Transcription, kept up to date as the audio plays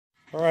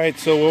Alright,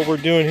 so what we're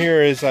doing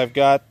here is I've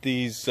got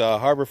these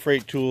Harbor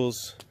Freight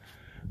tools,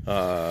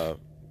 one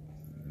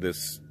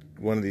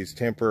of these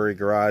temporary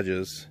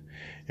garages,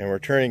 and we're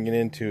turning it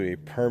into a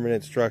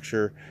permanent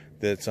structure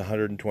that's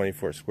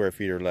 124 square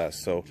feet or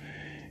less. So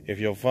if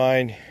you'll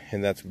find,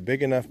 and that's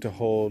big enough to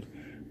hold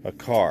a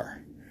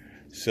car.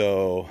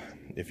 So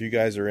if you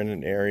guys are in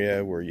an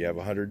area where you have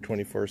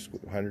 120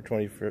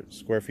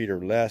 square feet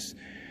or less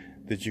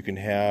that you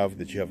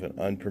have an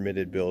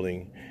unpermitted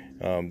building,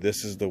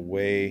 this is the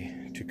way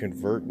to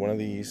convert one of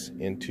these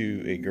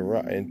into a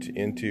garage,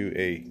 into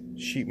a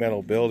sheet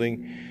metal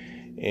building.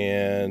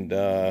 And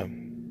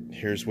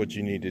here's what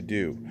you need to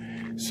do.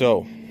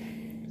 So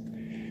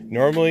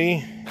normally,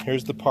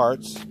 here's the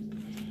parts.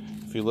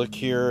 If you look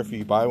here, if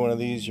you buy one of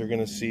these, you're going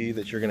to see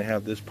that you're going to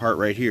have this part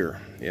right here.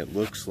 It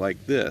looks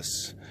like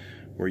this,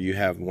 where you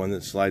have one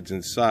that slides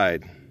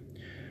inside.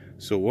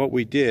 So what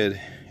we did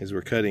is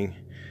we're cutting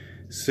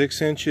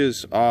 6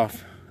 inches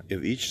off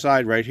of each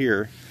side right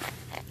here.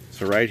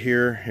 So right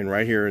here,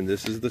 and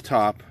this is the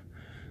top,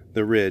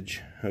 the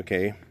ridge,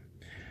 okay?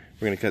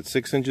 We're going to cut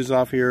 6 inches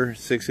off here,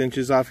 6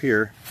 inches off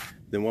here.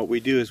 Then what we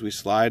do is we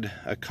slide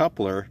a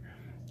coupler,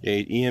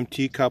 a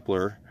EMT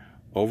coupler,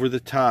 over the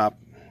top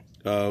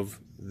of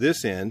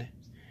this end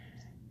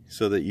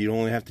so that you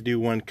only have to do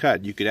one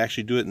cut. You could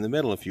actually do it in the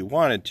middle if you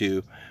wanted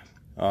to,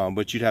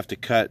 but you'd have to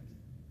cut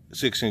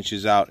 6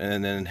 inches out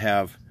and then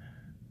have,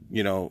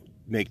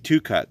 make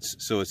 2 cuts.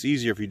 So it's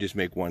easier if you just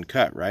make 1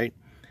 cut, right?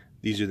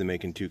 Easier than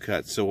making 2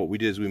 cuts. So what we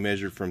did is we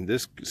measured from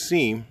this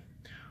seam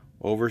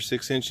over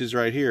 6 inches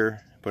right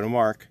here, put a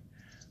mark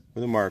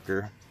with a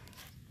marker.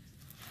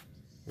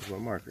 Where's my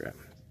marker at?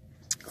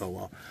 Oh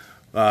well.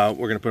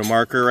 We're going to put a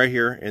marker right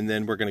here, and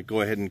then we're going to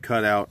go ahead and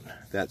cut out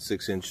that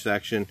 6-inch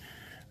section.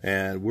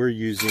 And we're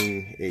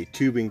using a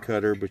tubing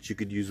cutter, but you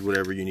could use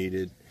whatever you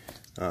needed.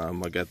 I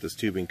got this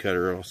tubing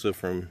cutter also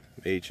from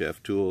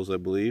HF Tools, I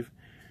believe.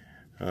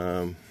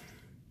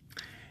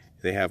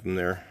 They have them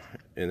there,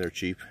 and they're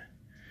cheap.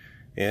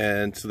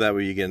 And so that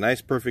way you get a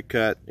nice perfect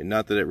cut. And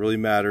not that it really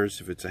matters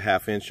if it's a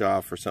 1/2 inch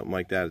off or something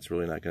like that. It's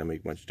really not going to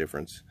make much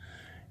difference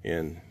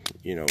in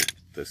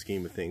the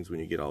scheme of things when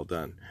you get all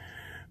done.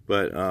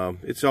 But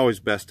it's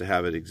always best to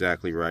have it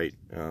exactly right.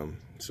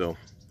 So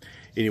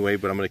anyway,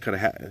 but I'm going to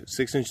cut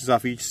 6 inches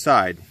off each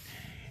side.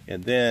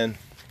 And then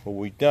what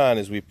we've done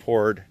is we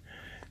poured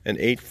an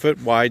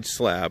 8-foot wide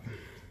slab.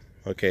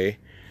 Okay,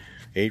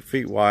 8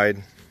 feet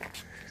wide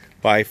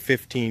by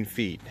 15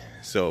 feet.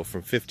 So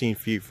from 15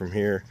 feet from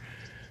here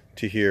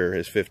to here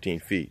is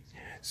 15 feet.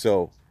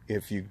 So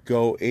if you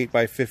go 8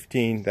 by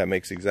 15, that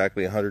makes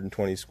exactly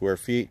 120 square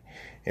feet.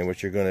 And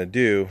what you're going to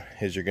do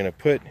is you're going to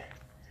put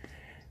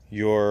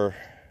your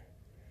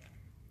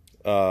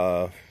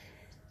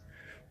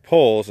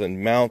poles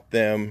and mount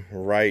them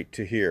right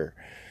to here.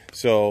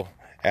 So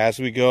as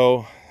we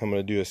go, I'm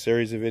going to do a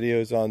series of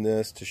videos on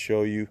this to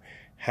show you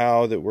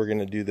how that we're going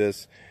to do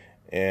this,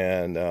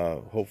 and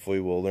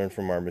hopefully we'll learn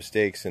from our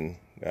mistakes and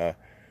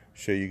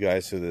show you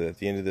guys, so that at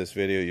the end of this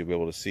video you'll be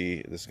able to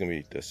see, this is going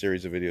to be a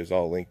series of videos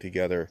all linked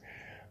together.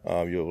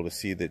 You'll be able to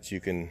see that you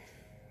can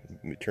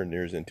turn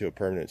yours into a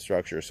permanent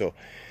structure. So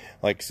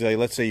like, say,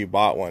 let's say you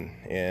bought one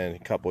and a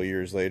couple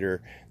years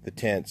later the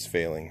tent's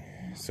failing.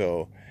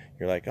 So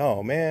you're like,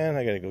 oh man,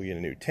 I gotta go get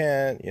a new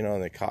tent,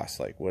 and it costs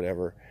like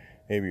whatever.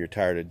 Maybe you're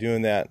tired of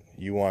doing that.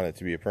 You want it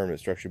to be a permanent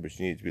structure, but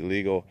you need it to be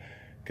legal,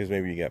 because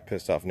maybe you got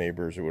pissed off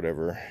neighbors or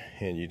whatever,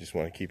 and you just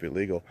want to keep it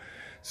legal.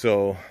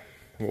 So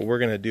what we're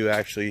going to do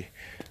actually,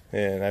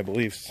 and I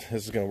believe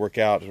this is going to work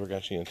out, is we're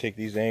actually going to take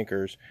these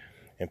anchors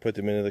and put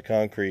them into the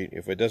concrete.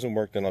 If it doesn't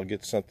work, then I'll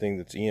get something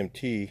that's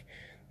EMT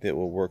that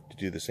will work to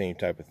do the same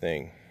type of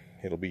thing.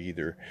 It'll be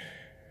either,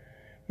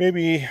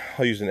 maybe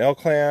I'll use an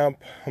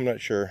L-clamp, I'm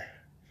not sure,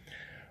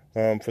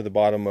 for the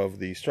bottom of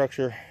the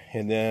structure.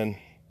 And then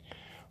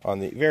on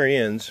the very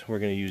ends, we're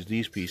going to use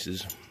these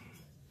pieces.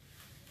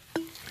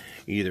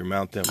 Either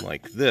mount them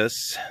like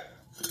this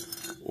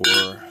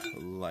or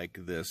like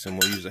this, and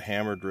we'll use a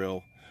hammer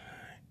drill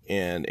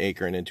and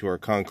anchor it into our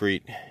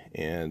concrete.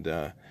 And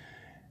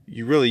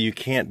you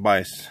can't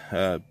buy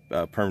a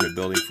permanent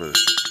building for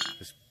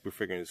this. We're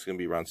figuring it's going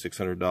to be around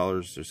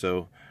 $600 or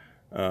so,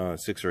 $600 or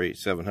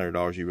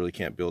 $700. You really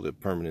can't build a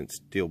permanent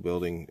steel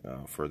building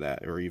for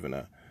that, or even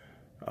a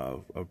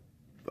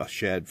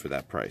shed for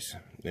that price.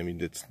 I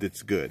mean,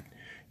 it's good.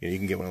 You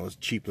can get one of those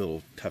cheap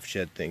little tough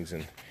shed things,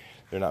 and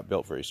they're not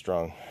built very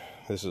strong.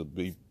 This will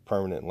be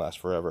permanent and last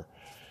forever.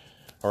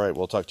 Alright,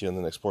 we'll talk to you in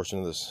the next portion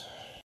of this.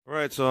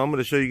 Alright, so I'm going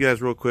to show you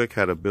guys real quick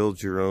how to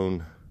build your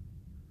own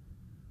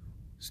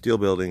steel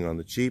building on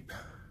the cheap.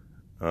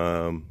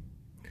 Maybe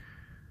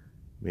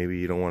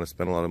you don't want to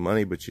spend a lot of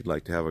money, but you'd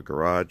like to have a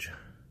garage.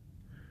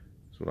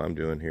 That's what I'm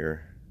doing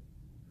here.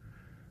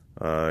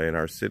 In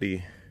our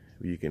city,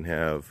 you can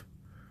have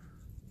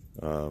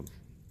up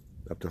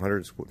to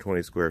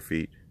 120 square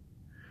feet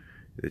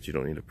that you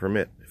don't need a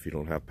permit if you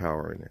don't have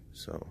power in it.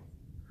 So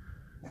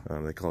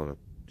they call it a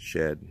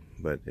shed,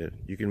 but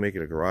you can make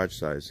it a garage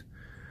size.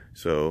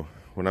 So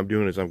what I'm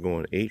doing is I'm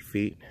going 8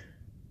 feet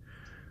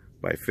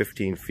by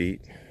 15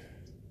 feet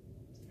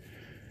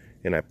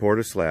and I poured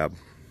a slab.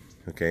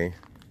 Okay,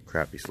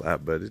 crappy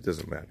slab, but it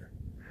doesn't matter.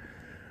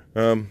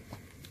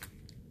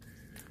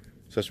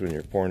 Especially when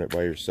you're pouring it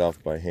by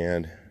yourself by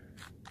hand,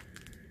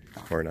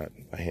 or not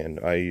by hand.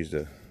 I used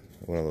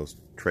one of those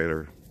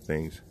trailer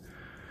things,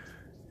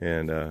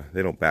 and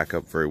they don't back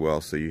up very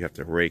well, so you have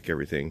to rake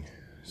everything.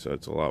 So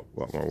it's a lot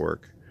more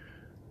work,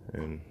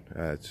 and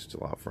it's just a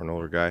lot for an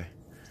older guy.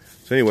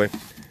 So anyway,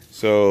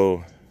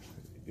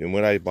 and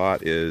what I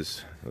bought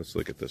is, let's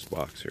look at this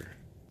box here.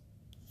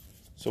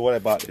 So what I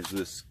bought is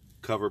this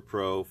Cover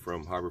Pro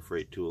from Harbor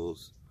Freight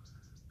Tools,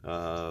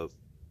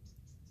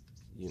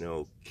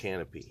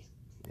 canopy.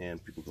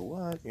 And people go,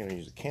 what? You're gonna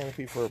use a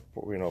canopy for a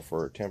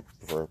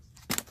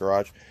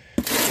garage?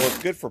 Well, it's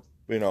good for,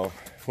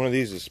 one of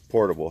these is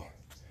portable,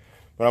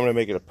 but I'm gonna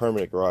make it a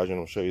permanent garage, and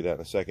I'll show you that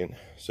in a second.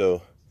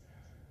 So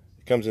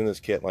it comes in this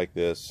kit like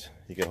this.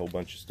 You get a whole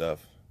bunch of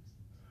stuff.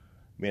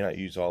 May not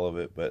use all of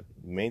it, but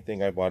the main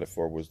thing I bought it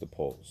for was the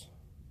poles.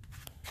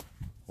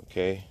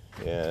 Okay,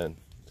 and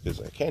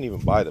because I can't even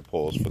buy the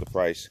poles for the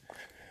price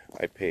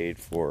I paid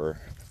for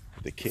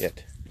the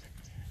kit.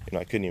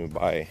 I couldn't even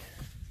buy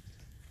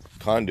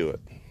conduit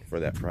for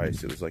that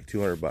price. It was like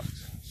 200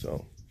 bucks.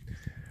 So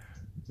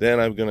then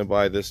I'm gonna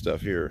buy this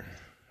stuff here.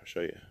 I'll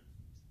show you.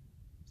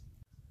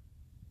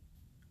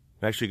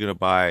 I'm actually gonna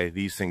buy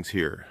these things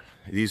here.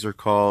 These are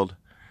called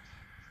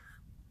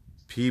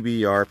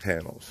PBR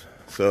panels.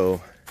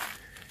 So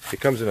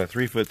it comes in a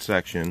 3-foot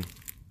section,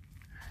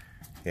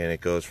 and it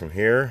goes from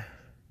here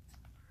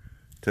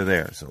to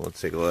there. So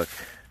let's take a look.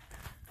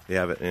 They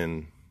have it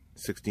in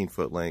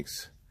 16-foot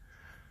lengths.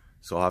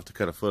 So I'll have to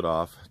cut a foot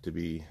off to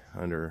be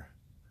under,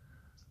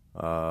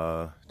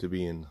 to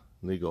be in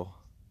legal.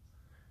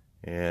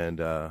 And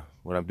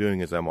what I'm doing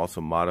is I'm also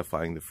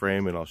modifying the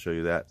frame, and I'll show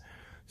you that.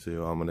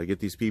 So I'm gonna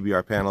get these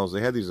PBR panels. They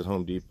had these at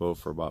Home Depot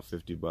for about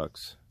 50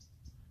 bucks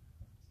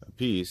a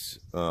piece,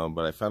 but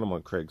I found them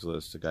on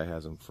Craigslist. The guy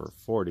has them for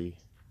 40,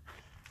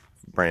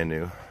 brand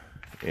new.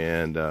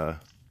 And I'm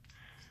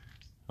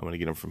gonna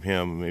get them from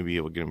him. Maybe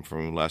I'll get them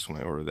from him last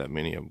when I ordered that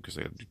many of them, because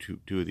I got to do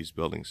two of these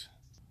buildings.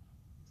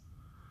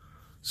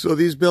 So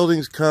these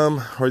buildings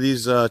come, or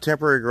these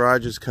temporary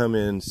garages come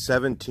in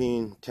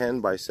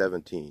 10 by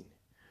 17.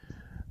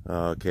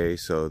 Okay,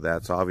 so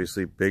that's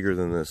obviously bigger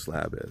than this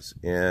slab is.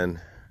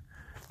 And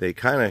they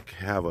kind of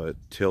have a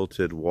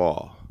tilted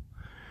wall.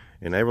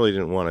 And I really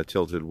didn't want a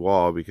tilted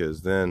wall,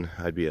 because then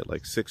I'd be at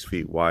like 6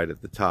 feet wide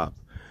at the top.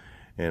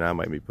 And I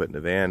might be putting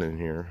a van in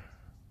here.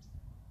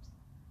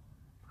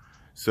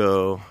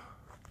 So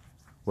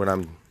what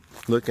I'm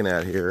looking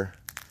at here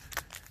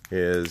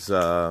is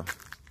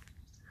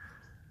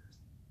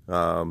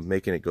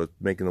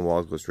making the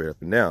walls go straight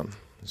up and down.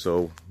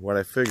 So what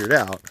I figured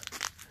out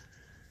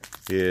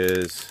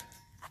is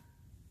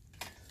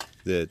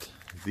that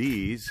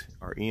these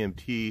are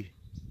EMT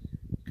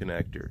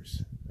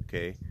connectors.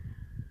 Okay,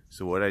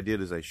 so what I did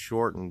is I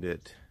shortened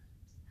it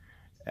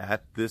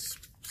at this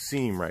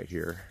seam right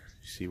here.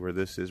 See where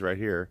this is right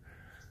here?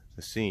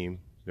 The seam.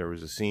 There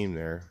was a seam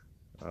there.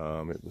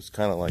 It was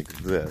kind of like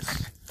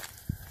this.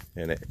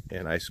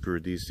 And I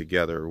screwed these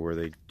together where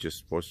they just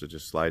supposed to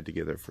just slide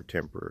together for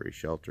temporary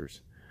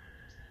shelters.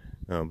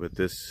 But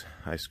this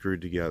I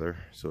screwed together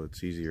so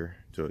it's easier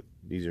to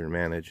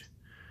manage.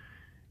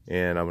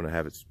 And I'm gonna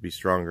have it be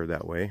stronger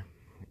that way.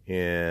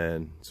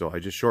 And so I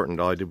just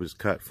shortened. All I did was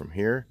cut from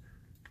here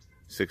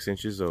 6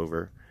 inches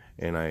over,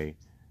 and I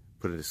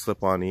put a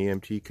slip-on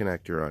EMT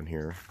connector on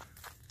here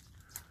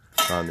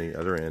on the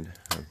other end,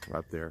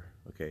 right there.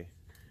 Okay,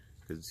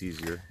 because it's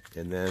easier.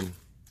 And then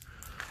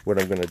what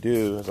I'm going to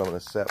do is I'm going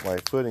to set my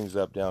footings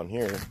up down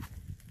here.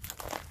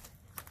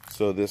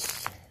 So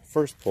this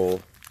first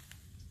pole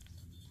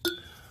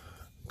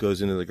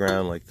goes into the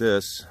ground like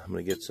this. I'm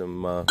going to get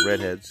some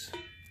redheads. I'm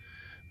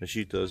going to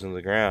shoot those into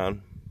the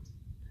ground,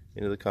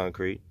 into the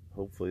concrete.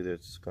 Hopefully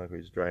this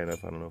concrete is dry enough.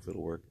 I don't know if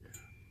it'll work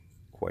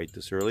quite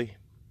this early.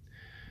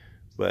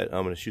 But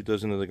I'm going to shoot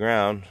those into the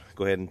ground.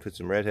 Go ahead and put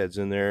some redheads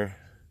in there.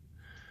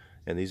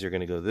 And these are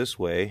going to go this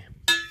way.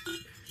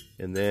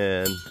 And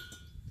then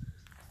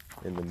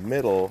in the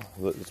middle,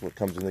 that's what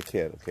comes in the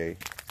kit, okay?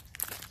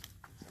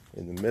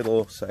 In the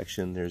middle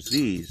section, there's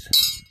these.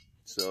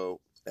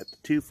 So at the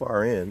two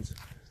far ends,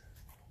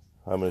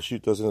 I'm going to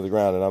shoot those into the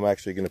ground, and I'm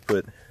actually going to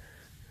put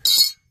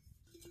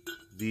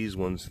these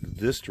ones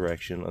this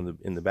direction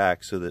in the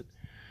back so that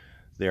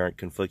they aren't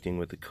conflicting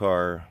with the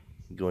car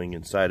going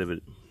inside of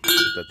it,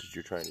 if that's what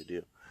you're trying to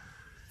do.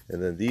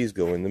 And then these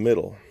go in the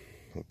middle.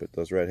 I'll put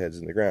those redheads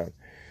in the ground.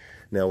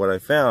 Now what I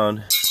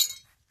found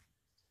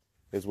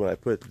is when I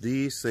put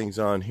these things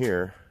on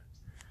here,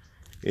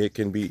 it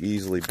can be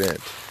easily bent.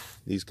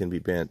 These can be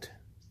bent.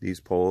 These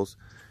poles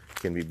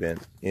can be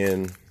bent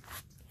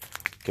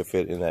to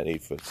fit in that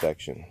 8-foot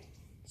section.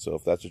 So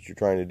if that's what you're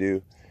trying to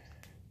do,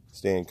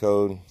 stay in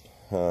code,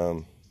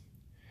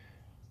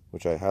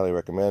 which I highly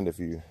recommend. If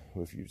you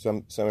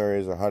some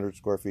areas are 100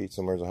 square feet,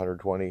 some areas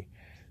 120. If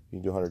you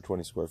can do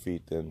 120 square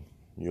feet, then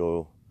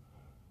you'll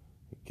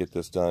get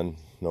this done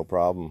no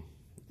problem.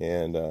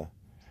 And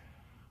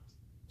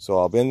So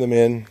I'll bend them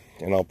in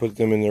and I'll put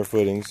them in their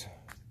footings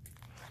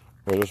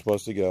where they're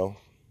supposed to go.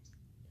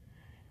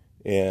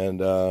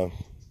 And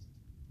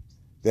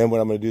then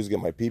what I'm going to do is get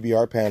my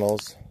PBR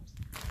panels,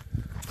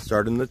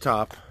 start in the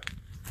top,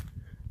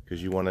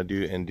 because you want to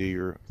do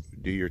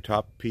your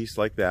top piece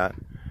like that,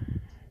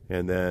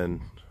 and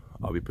then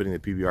I'll be putting the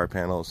PBR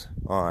panels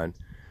on.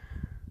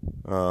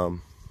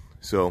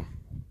 So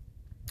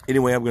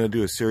anyway, I'm going to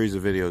do a series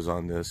of videos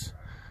on this,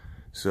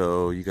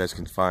 so you guys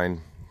can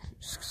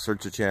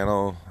search the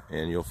channel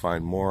and you'll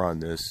find more on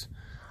this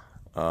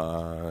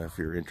if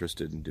you're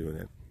interested in doing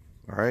it.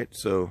 Alright,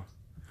 so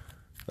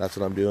that's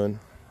what I'm doing,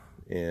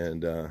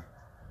 and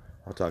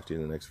I'll talk to you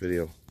in the next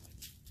video.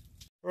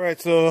 Alright,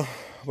 so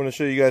I'm going to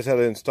show you guys how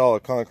to install a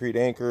concrete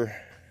anchor.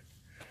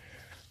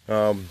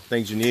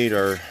 Things you need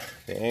are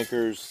the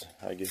anchors.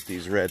 I get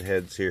these red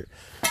heads here,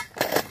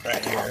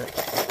 right here.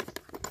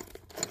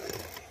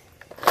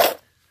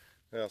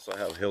 I also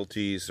have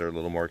Hiltis. They're a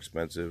little more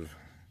expensive.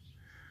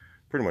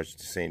 Pretty much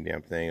the same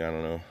damn thing. I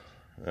don't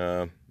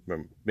know.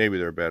 Maybe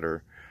they're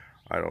better.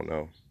 I don't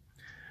know.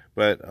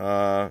 But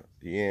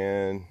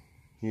and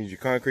you use your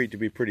concrete to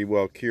be pretty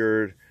well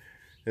cured.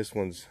 This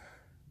one's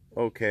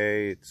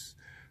okay. It's,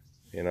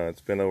 you know,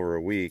 it's been over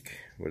a week,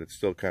 but it's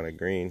still kind of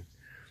green.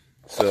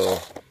 So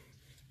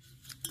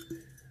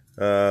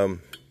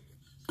then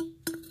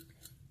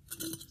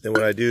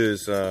what I do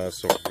is so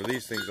for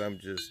these things, I'm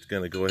just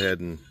gonna go ahead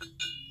and,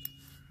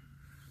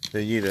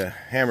 they need a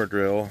hammer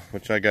drill,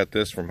 which I got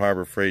this from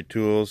Harbor Freight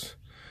Tools.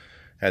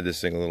 Had this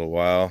thing a little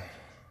while.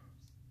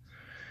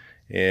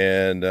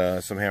 And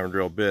some hammer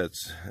drill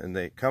bits, and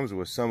it comes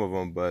with some of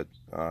them, but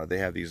they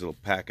have these little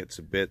packets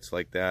of bits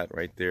like that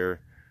right there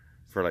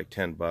for like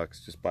 10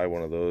 bucks. Just buy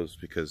one of those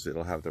because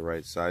it'll have the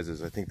right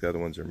sizes. I think the other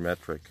ones are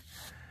metric.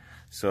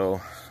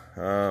 So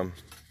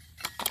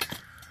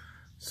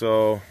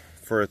so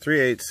for a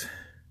 3/8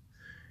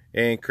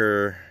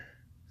 anchor,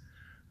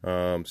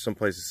 some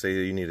places say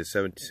that you need a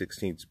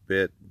 7/16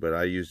 bit, but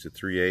I used a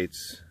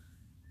 3/8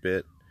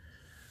 bit.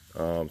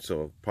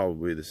 So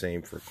probably the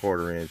same for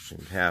 1/4 inch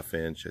and 1/2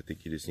 inch. I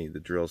think you just need the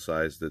drill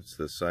size that's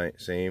the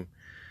same,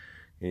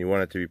 and you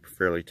want it to be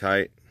fairly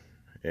tight,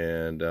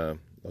 and I'll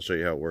show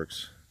you how it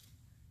works.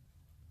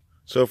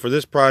 So for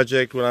this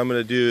project, what I'm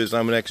going to do is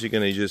I'm actually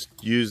going to just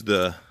use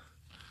the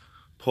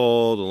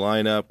pole to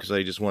line up, because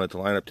I just want it to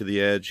line up to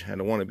the edge. I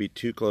don't want to be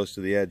too close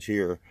to the edge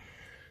here.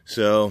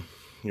 So,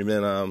 and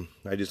then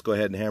I just go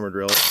ahead and hammer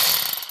drill it.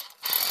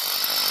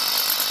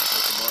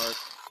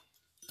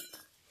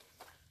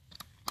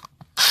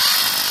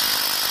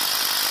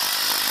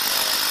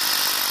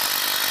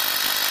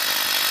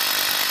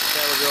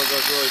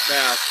 Goes really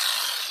fast.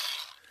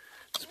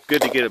 It's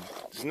good to get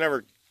it's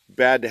never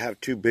bad to have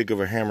too big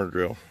of a hammer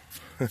drill.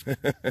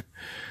 The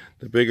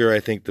bigger, I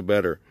think, the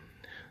better.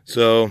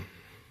 So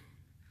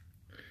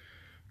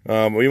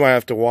we might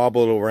have to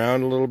wobble it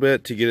around a little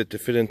bit to get it to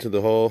fit into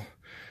the hole.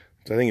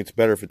 So I think it's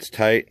better if it's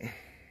tight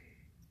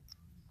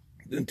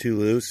than too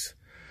loose.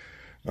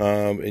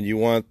 And you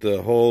want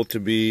the hole to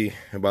be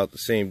about the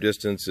same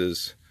distance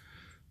as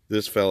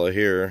this fella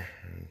here.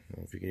 I don't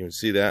know if you can even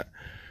see that.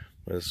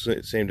 But it's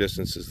the same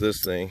distance as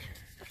this thing.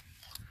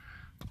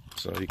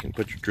 So you can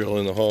put your drill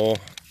in the hole,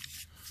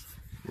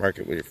 mark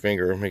it with your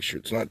finger, make sure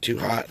it's not too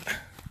hot.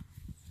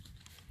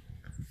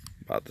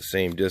 About the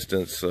same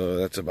distance, so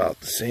that's about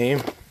the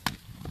same.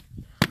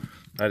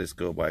 I just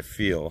go by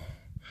feel.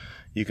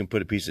 You can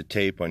put a piece of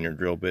tape on your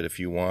drill bit if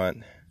you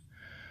want.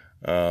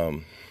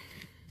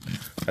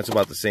 That's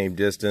about the same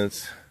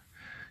distance,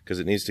 because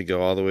it needs to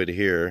go all the way to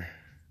here.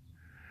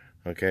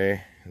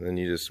 Okay, and then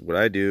you just, what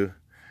I do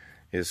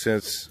is,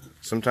 since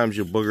sometimes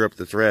you'll booger up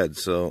the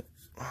threads, so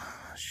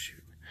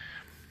shoot.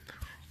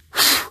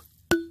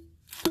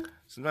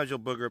 Sometimes you'll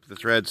booger up the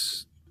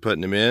threads putting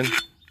them in.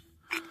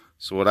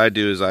 So what I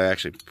do is I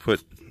actually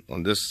put,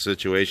 on this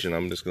situation,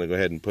 I'm just going to go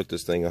ahead and put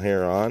this thing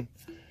here on.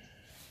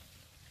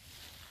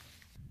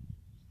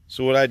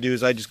 So what I do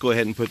is I just go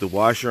ahead and put the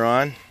washer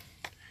on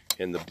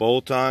and the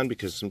bolt on,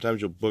 because sometimes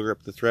you'll booger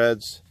up the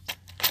threads.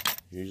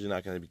 You're usually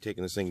not going to be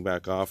taking this thing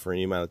back off for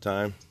any amount of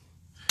time.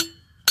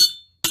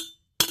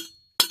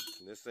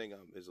 This thing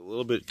is a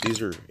little bit,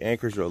 these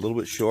anchors are a little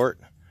bit short.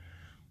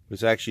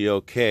 It's actually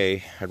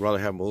okay. I'd rather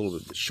have them a little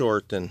bit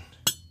short than,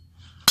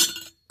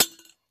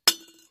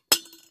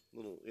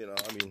 you know,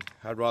 I mean,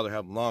 I'd rather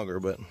have them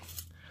longer, but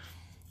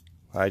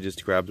I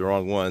just grabbed the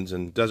wrong ones,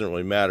 and it doesn't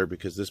really matter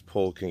because this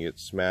pole can get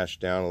smashed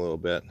down a little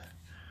bit.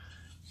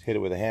 Just hit it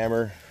with a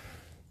hammer.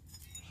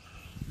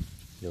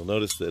 You'll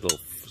notice that it'll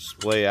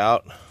splay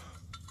out.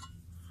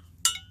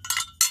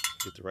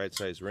 Get the right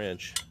size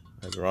wrench.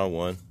 I had the wrong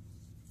one.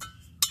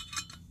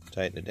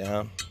 Tighten it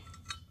down.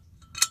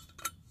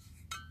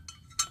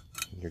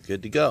 You're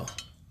good to go.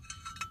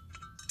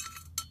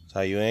 That's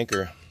how you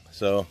anchor.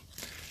 So,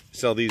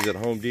 sell these at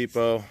Home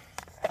Depot,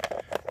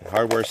 the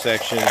hardware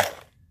section.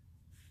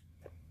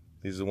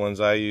 These are the ones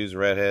I use,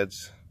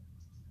 redheads.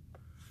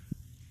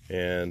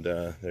 And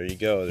there you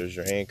go. There's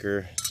your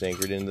anchor. It's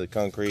anchored into the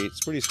concrete.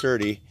 It's pretty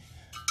sturdy.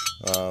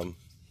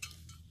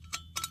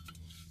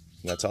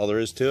 That's all there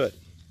is to it.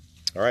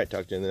 All right,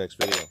 talk to you in the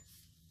next video.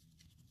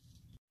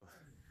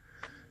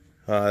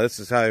 This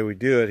is how we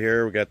do it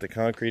here. We got the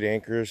concrete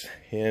anchors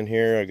in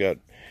here. I got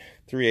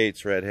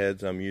 3/8 red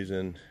heads I'm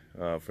using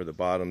for the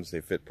bottoms. They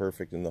fit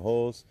perfect in the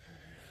holes.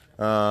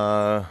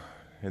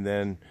 And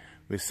then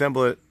we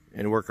assemble it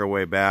and work our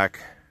way back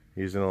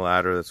using a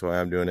ladder. That's why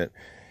I'm doing it.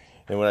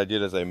 And what I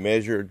did is I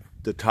measured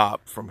the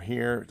top from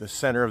here, the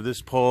center of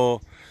this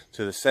pole,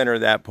 to the center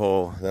of that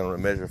pole. Then I'm going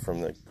to measure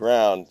from the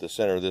ground, the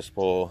center of this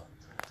pole,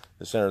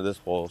 the center of this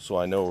pole, so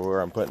I know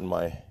where I'm putting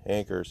my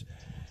anchors.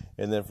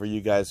 And then for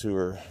you guys who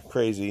are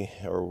crazy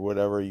or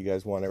whatever, you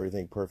guys want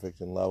everything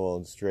perfect and level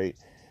and straight,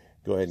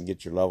 go ahead and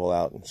get your level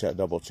out and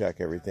double check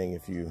everything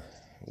if you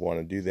want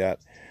to do that.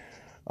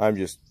 I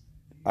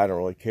don't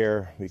really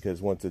care,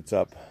 because once it's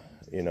up,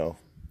 you know,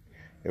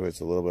 if it's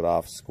a little bit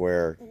off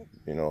square,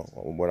 you know,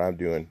 what I'm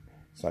doing,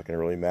 it's not going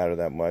to really matter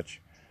that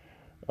much.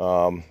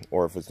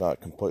 Or if it's not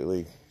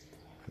completely,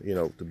 you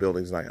know, the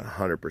building's not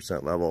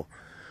 100% level,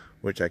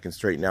 which I can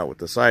straighten out with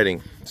the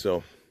siding.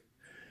 So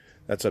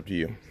that's up to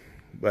you.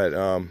 But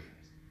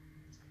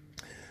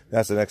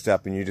that's the next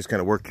step, and you just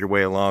kind of work your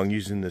way along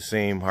using the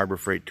same Harbor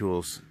Freight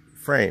Tools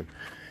frame.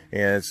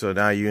 And so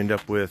now you end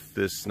up with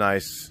this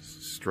nice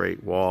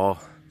straight wall.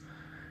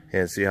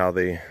 And see how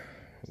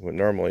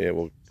normally it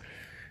will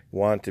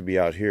want to be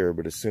out here,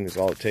 but as soon as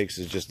all it takes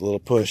is just a little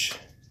push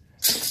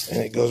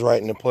and it goes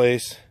right into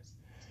place.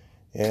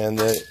 And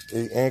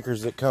the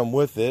anchors that come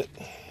with it,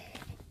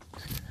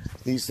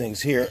 these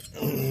things here,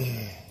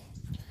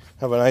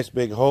 have a nice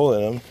big hole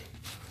in them,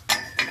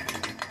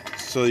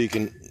 so you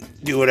can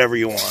do whatever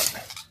you want.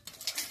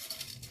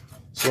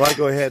 So I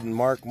go ahead and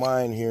mark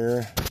mine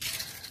here.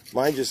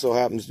 Mine just so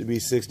happens to be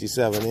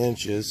 67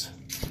 inches.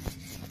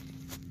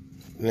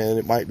 And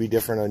it might be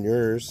different on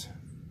yours.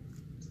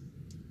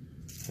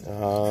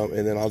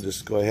 And then I'll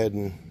just go ahead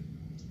and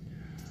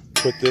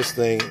put this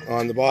thing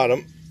on the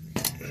bottom.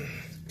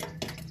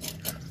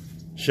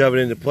 Shove it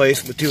into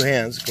place with two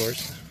hands, of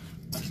course.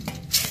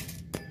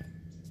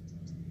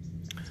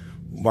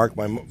 Mark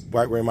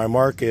right where my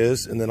mark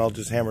is, and then I'll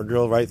just hammer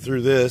drill right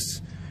through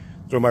this.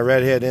 Throw my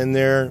red head in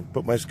there,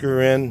 put my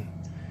screw in,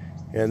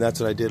 and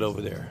that's what I did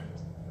over there.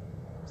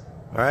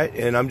 Alright,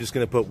 and I'm just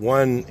going to put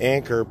one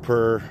anchor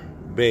per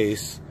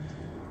base,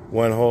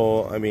 one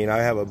hole. I mean, I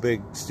have a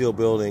big steel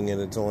building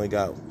and it's only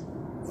got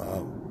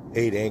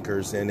 8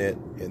 anchors in it,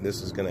 and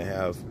this is going to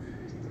have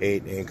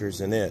 8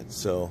 anchors in it.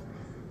 So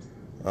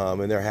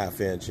and they're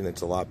 1/2 inch, and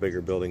it's a lot bigger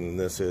building than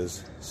this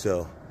is.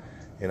 So,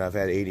 and I've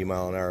had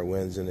 80-mile-an-hour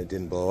winds and it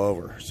didn't blow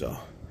over. So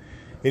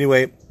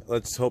anyway,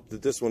 let's hope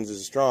that this one's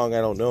as strong. I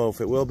don't know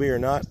if it will be or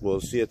not.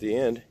 We'll see at the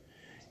end,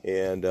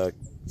 and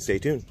stay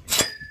tuned.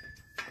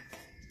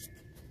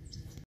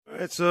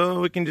 Alright, so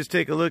we can just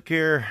take a look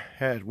here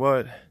at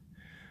what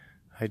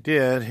I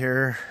did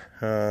here.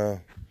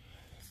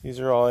 These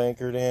are all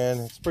anchored in.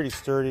 It's pretty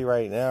sturdy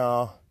right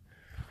now.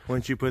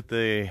 Once you put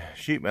the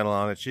sheet metal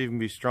on, it should even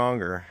be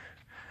stronger.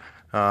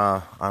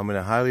 I'm going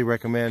to highly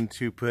recommend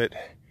to put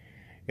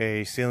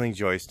a ceiling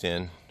joist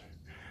in,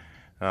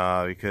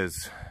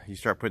 because you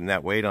start putting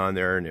that weight on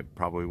there and it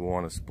probably will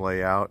want to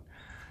splay out.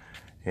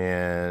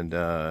 And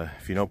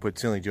if you don't put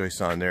ceiling joists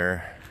on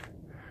there,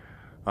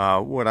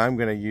 what I'm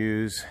going to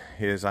use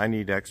is, I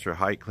need extra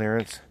height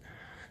clearance,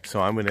 so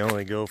I'm going to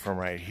only go from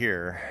right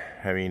here.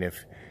 I mean,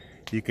 if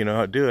you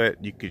can do it,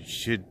 you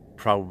should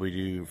probably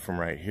do from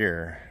right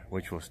here,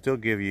 which will still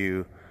give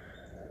you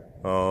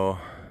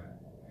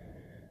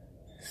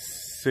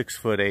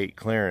 6'8"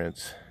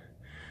 clearance.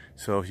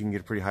 So you can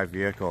get a pretty high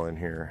vehicle in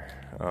here.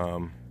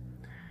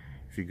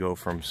 If you go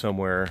from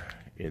somewhere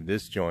in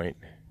this joint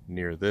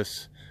near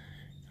this,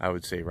 I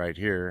would say right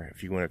here,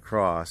 if you went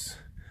across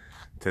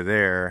to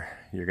there,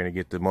 you're going to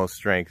get the most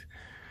strength.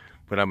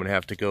 But I'm going to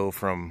have to go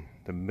from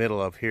the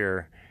middle of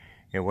here,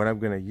 and what I'm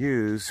going to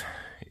use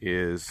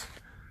is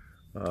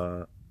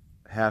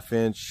 1/2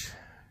 inch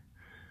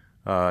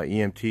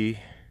EMT,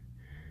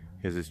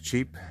 because it's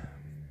cheap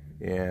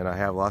and I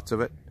have lots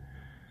of it.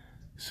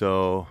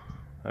 So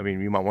I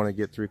mean, you might want to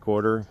get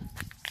 3/4,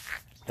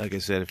 like I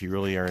said, if you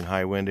really are in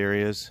high wind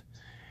areas.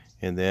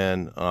 And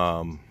then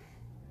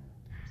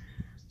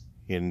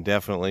and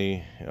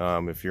definitely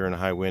if you're in a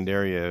high wind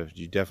area,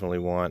 you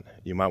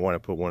might want to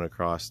put one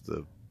across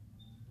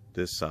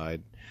this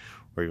side,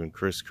 or even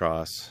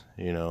crisscross,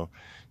 you know,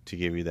 to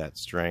give you that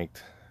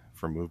strength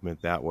for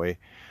movement that way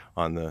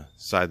on the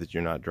side that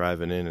you're not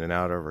driving in and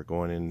out of or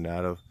going in and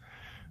out of.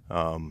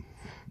 And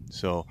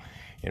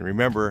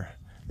remember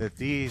that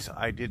these,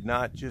 I did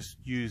not just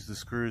use the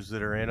screws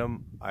that are in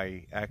them.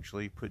 I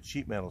actually put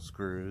sheet metal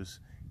screws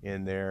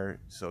in there,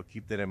 so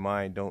keep that in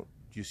mind. Don't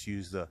just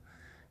use the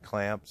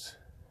clamps,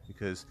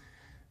 because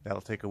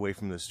that'll take away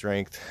from the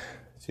strength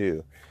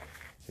too.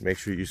 And make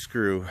sure you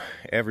screw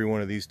every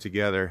one of these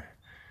together,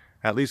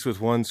 at least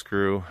with one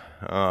screw.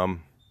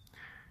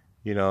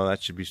 You know,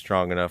 that should be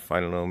strong enough.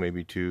 I don't know,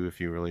 maybe 2 if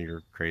you really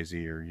are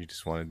crazy or you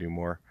just want to do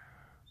more.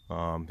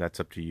 That's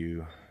up to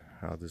you.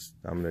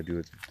 I'm going to do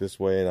it this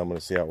way, and I'm going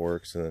to see how it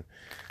works, and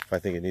if I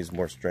think it needs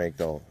more strength,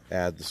 I'll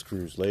add the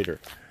screws later.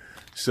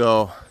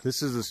 So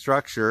this is the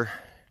structure.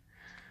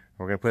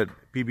 We're going to put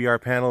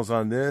PBR panels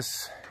on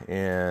this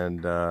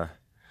and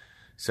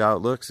see how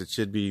it looks. It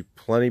should be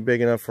plenty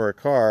big enough for a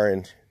car.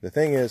 And the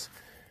thing is,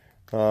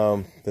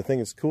 the thing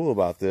that's cool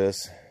about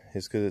this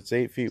is because it's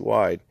 8 feet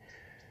wide.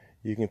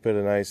 You can put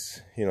a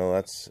nice,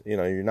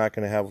 you're not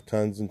going to have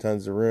tons and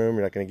tons of room.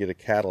 You're not going to get a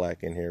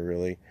Cadillac in here,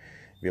 really,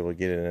 be able to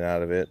get in and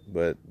out of it.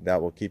 But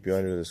that will keep you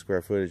under the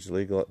square footage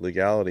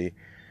legality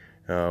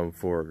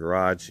for a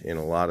garage in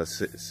a lot of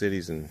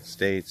cities and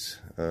states.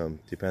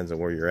 Depends on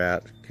where you're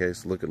at. Okay,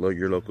 so look at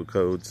your local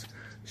codes.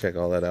 Check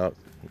all that out.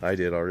 I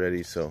did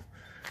already. So,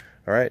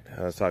 all right,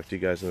 I'll talk to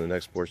you guys in the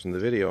next portion of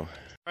the video. All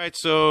right,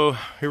 so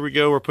here we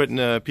go. We're putting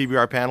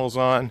PBR panels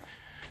on.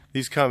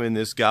 These come in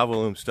this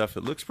Galvalume stuff.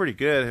 It looks pretty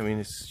good. I mean,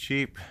 it's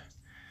cheap.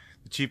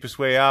 The cheapest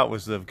way out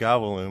was the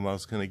Galvalume. I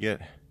was going to get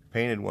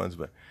painted ones,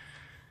 but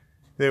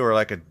they were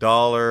like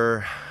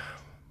 $1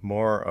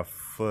 more a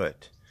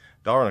foot.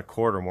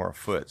 $1.25 more a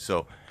foot.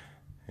 So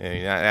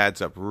that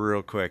adds up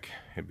real quick.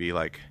 It'd be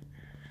like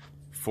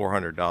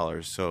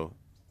 $400. So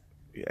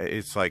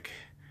it's like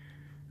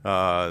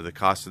the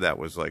cost of that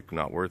was like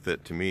not worth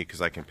it to me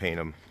because I can paint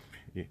them.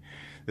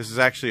 This is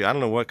actually, I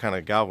don't know what kind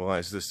of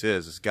galvanized this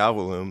is. It's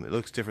Galvalume. It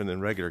looks different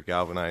than regular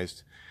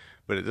galvanized,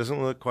 but it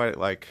doesn't look quite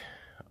like,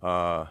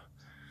 paint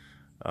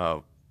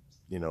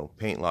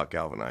lock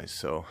galvanized.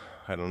 So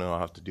I don't know. I'll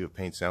have to do a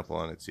paint sample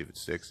on it, see if it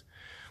sticks.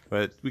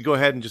 But we go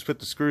ahead and just put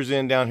the screws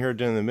in down here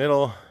in the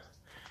middle,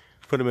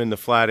 put them in the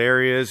flat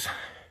areas.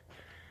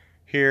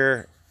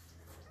 Here,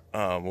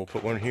 we'll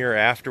put one here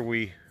after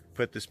we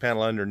put this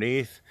panel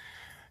underneath,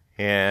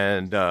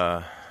 and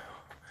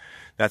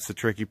that's the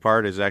tricky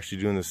part, is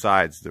actually doing the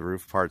sides. The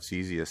roof part's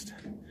easiest.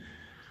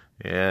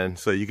 And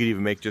so you could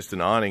even make just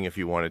an awning if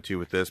you wanted to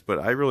with this, but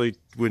I really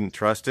wouldn't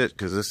trust it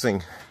because this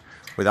thing,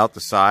 without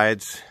the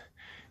sides,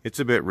 it's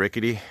a bit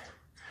rickety.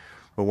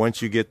 But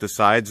once you get the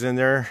sides in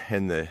there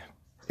and the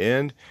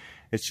end,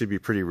 it should be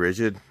pretty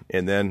rigid.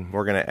 And then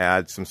we're going to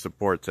add some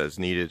supports as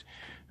needed.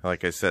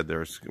 Like I said,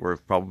 we're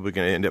probably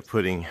going to end up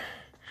putting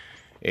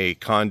a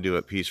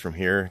conduit piece from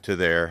here to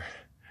there,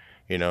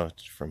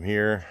 from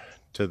here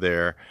to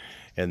there.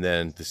 And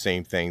then the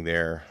same thing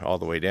there all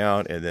the way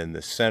down. And then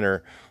the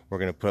center, we're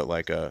going to put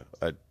like a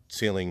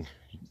ceiling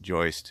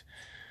joist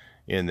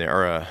in there,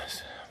 or a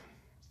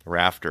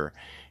rafter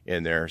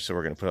in there. So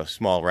we're going to put a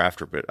small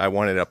rafter, but I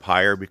want it up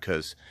higher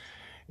because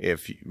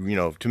if,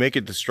 to make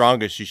it the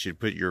strongest, you should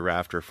put your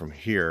rafter from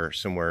here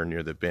somewhere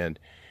near the bend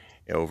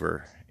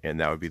over, and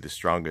that would be the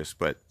strongest.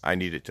 But I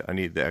need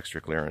the extra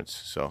clearance,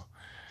 so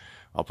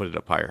I'll put it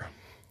up higher.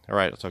 All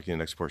right, I'll talk to you in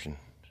the next portion.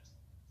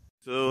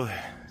 So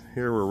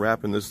here we're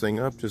wrapping this thing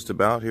up just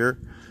about here.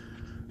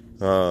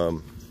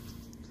 Just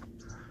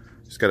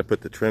got to put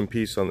the trim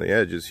piece on the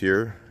edges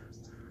here.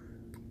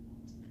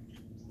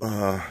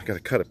 Got to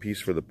cut a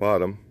piece for the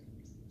bottom.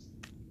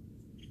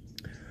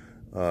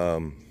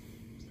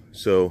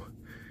 So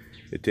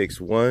it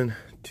takes 1,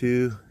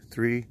 2,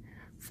 3,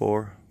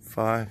 4,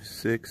 5,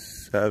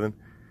 6, 7,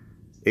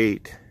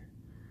 8,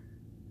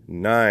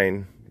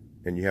 9,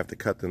 and you have to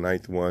cut the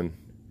 9th one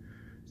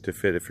to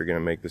fit if you're going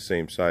to make the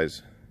same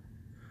size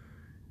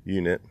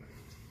unit.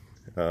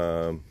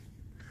 And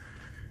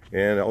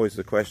always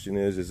the question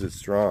is it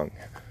strong?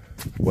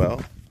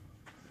 Well,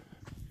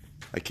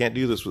 I can't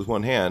do this with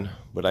one hand,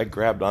 but I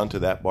grabbed onto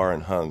that bar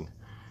and hung,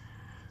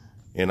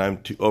 and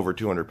I'm over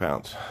 200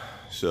 pounds,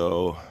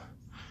 so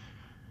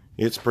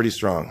it's pretty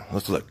strong.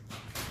 Let's look.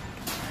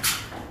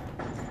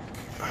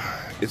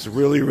 It's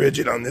really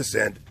rigid on this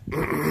end.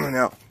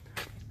 Now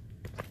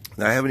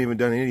I haven't even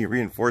done any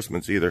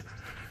reinforcements either.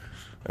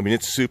 I mean,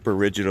 it's super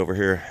rigid over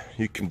here.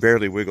 You can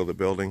barely wiggle the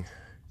building.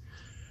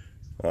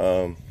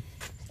 I'm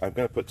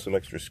going to put some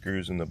extra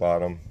screws in the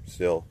bottom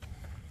still.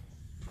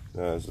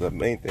 So the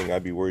main thing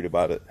I'd be worried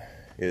about it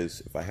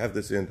is if I have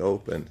this end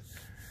open,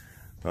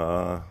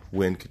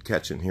 wind could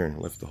catch in here and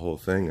lift the whole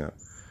thing up.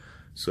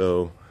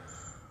 So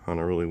on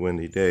a really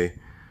windy day.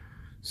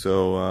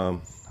 So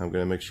I'm going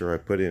to make sure I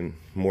put in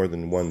more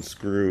than one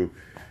screw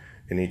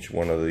in each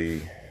one of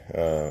the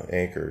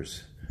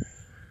anchors.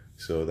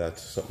 So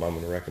that's something I'm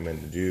going to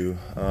recommend to do.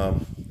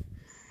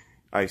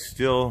 I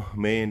still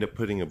may end up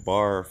putting a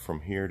bar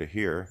from here to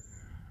here.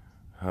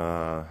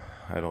 I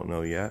don't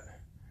know yet.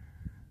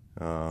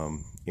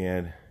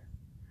 And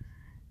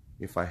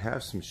if I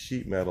have some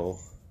sheet metal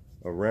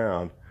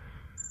around,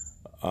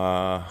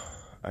 I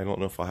don't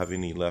know if I'll have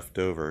any left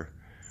over.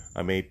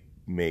 I may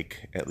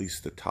make at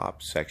least the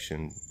top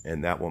section,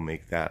 and that will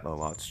make that a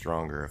lot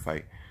stronger. If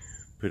I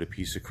put a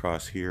piece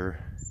across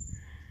here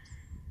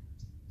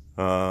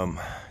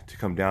to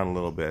come down a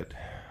little bit,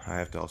 I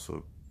have to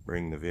also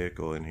bring the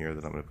vehicle in here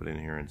that I'm going to put in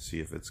here and see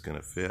if it's going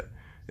to fit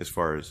as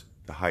far as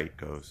the height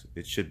goes.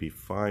 It should be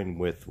fine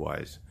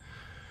width-wise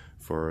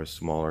for a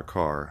smaller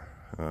car.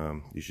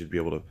 You should be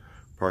able to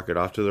park it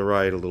off to the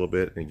right a little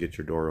bit and get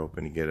your door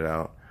open and get it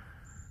out.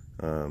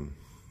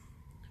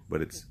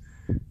 But it's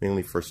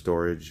mainly for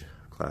storage,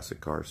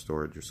 classic car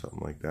storage or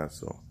something like that.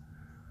 So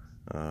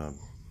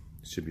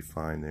it should be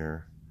fine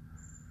there.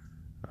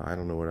 I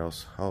don't know what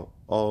else. I'll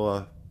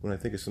I'll when I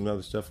think of some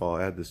other stuff, I'll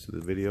add this to the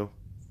video.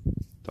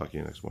 Talk to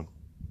you next one,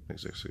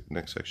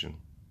 next section.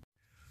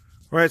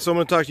 All right, so I'm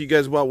going to talk to you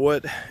guys about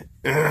what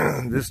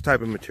this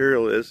type of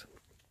material is.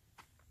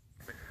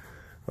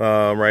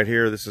 Right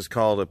here, this is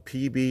called a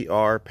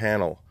PBR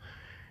panel,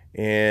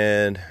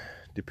 and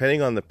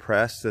depending on the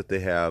press that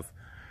they have,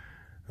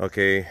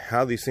 okay,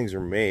 how these things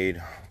are made,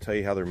 I'll tell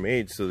you how they're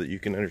made so that you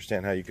can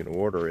understand how you can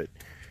order it.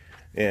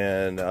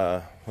 And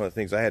one of the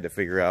things I had to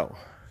figure out.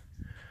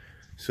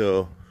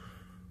 So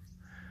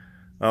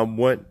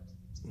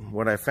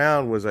what I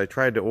found was I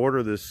tried to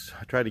order this,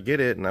 I tried to get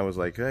it, and I was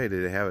like, hey,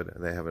 did they have it?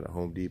 They have it at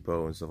Home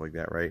Depot and stuff like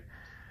that, right?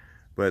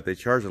 But they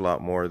charge a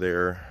lot more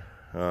there,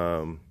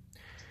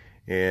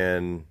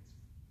 and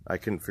I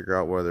couldn't figure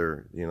out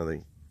whether, you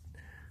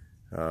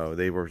know,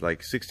 they were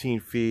like 16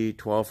 feet,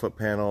 12-foot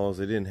panels.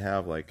 They didn't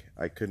have, like,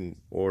 I couldn't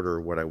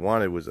order. What I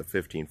wanted was a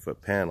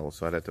 15-foot panel,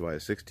 so I'd have to buy a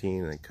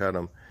 16 and then cut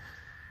them.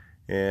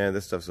 And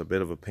this stuff's a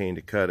bit of a pain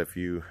to cut. If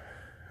you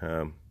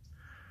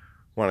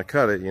want to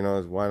cut it, you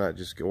know, why not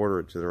just order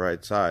it to the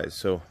right size?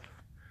 So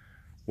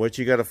what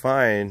you got to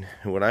find,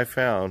 what I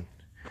found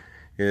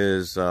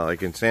is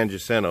like in San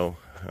Jacinto,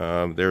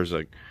 there's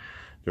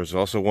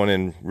also one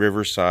in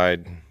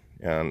Riverside,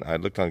 and I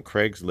looked on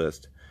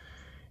Craigslist,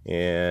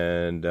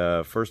 and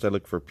first I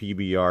looked for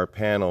PBR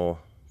panel,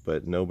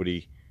 but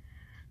nobody,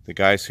 the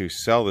guys who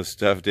sell this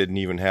stuff didn't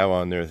even have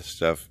on their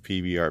stuff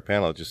PBR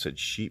panel. It just said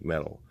sheet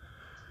metal.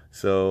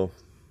 So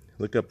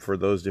look up for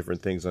those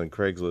different things on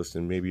Craigslist,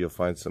 and maybe you'll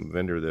find some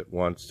vendor that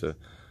wants to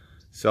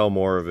sell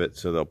more of it,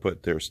 so they'll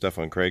put their stuff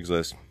on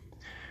Craigslist.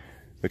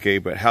 Okay,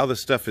 but how the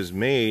stuff is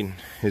made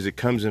is it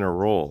comes in a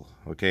roll.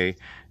 Okay,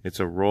 it's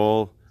a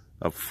roll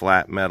of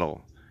flat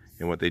metal,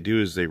 and what they do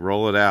is they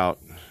roll it out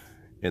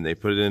and they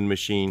put it in the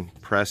machine,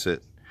 press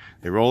it.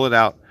 They roll it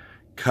out,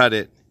 cut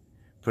it,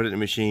 put it in the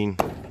machine,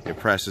 it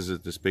presses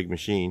it, this big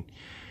machine,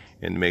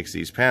 and makes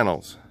these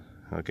panels.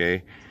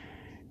 Okay,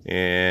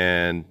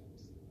 and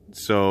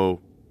so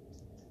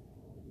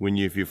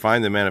if you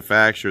find the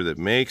manufacturer that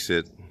makes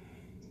it,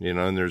 you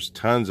know, and there's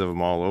tons of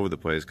them all over the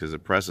place because the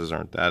presses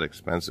aren't that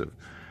expensive.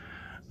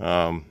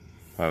 I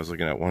was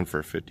looking at one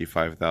for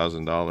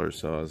 $55,000,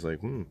 so I was like,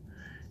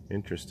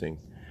 interesting.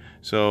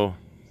 So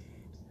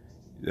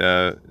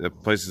the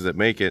places that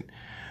make it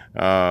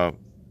are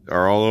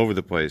all over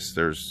the place.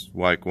 There's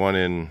like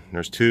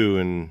there's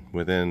two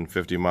within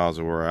 50 miles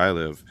of where I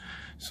live.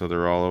 So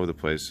they're all over the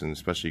place, and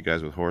especially you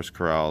guys with horse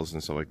corrals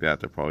and stuff like that,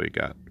 they probably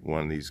got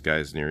one of these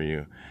guys near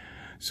you.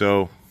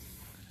 So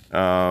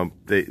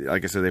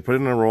like I said, they put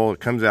it in a roll, it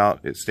comes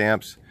out, it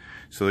stamps.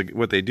 So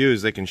what they do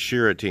is they can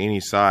shear it to any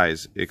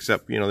size,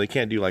 except, you know, they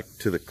can't do like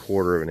to the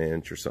 1/4 of an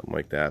inch or something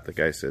like that. The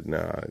guy said,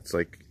 nah, it's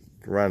like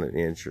around an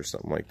inch or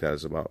something like that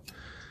is about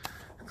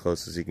as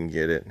close as he can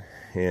get it.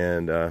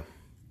 And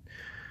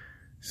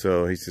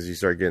so he says, you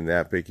start getting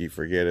that picky,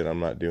 forget it, I'm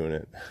not doing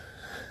it.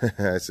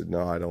 I said,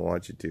 no, I don't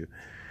want you to.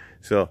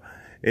 So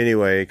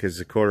anyway, because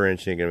the 1/4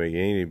 inch ain't gonna make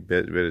any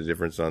bit of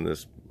difference on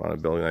a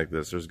building like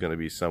this. There's gonna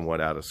be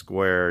somewhat out of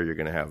square. You're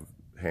gonna have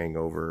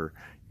hangover.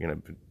 You're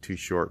gonna be too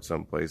short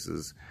some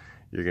places.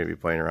 You're gonna be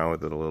playing around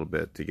with it a little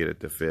bit to get it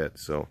to fit.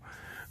 So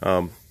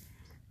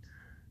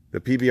the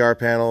PBR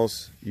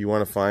panels, you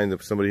want to find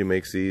somebody who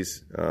makes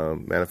these,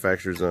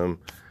 manufactures them.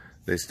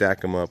 They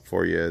stack them up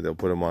for you. They'll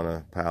put them on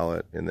a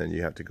pallet, and then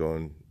you have to go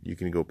and you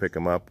can go pick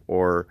them up,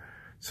 or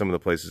some of the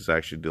places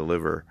actually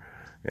deliver,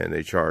 and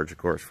they charge, of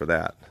course, for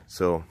that.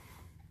 So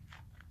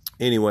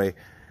anyway,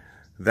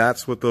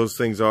 that's what those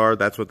things are.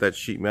 That's what that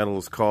sheet metal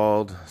is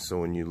called. So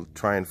when you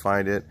try and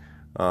find it,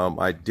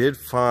 I did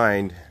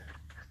find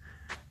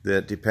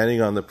that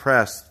depending on the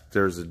press,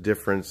 there's a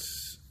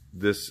difference.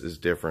 This is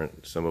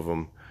different, some of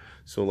them.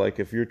 So like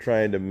if you're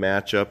trying to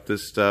match up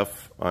this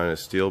stuff on a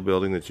steel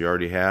building that you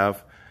already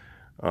have,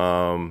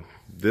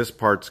 this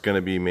part's going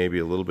to be maybe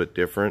a little bit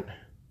different.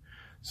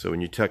 So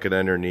when you tuck it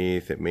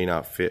underneath, it may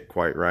not fit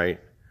quite right.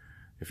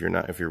 If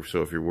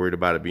you're worried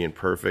about it being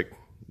perfect,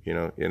 you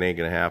know, it ain't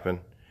gonna happen.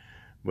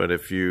 But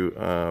if you,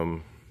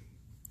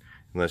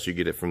 unless you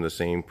get it from the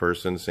same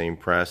person, same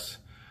press,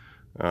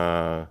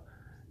 because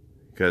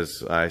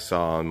I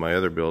saw on my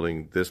other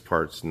building, this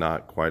part's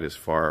not quite as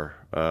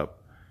far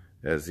up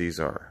as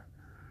these are.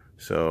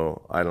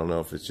 So I don't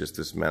know if it's just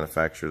this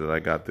manufacturer that I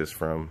got this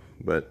from,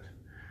 but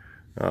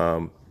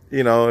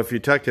you know, if you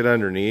tucked it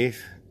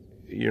underneath,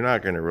 you're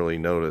not going to really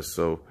notice.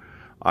 So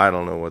I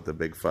don't know what the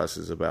big fuss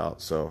is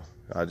about. So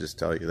I'll just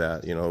tell you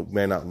that, you know, it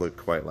may not look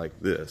quite like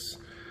this,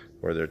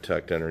 where they're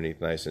tucked underneath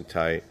nice and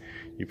tight.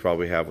 You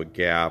probably have a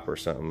gap or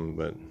something,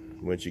 but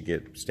once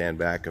you stand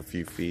back a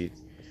few feet,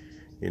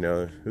 you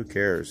know, who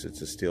cares?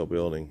 It's a steel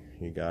building.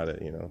 You got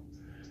it, you know.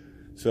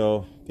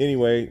 So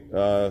anyway,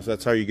 so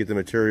that's how you get the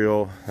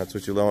material. That's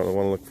what you want to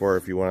look for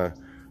if you want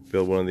to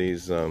build one of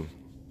these. Talk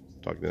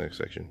to the next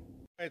section.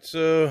 All right,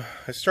 so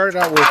I started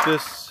out with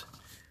this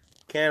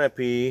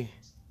canopy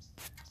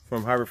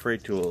from Harbor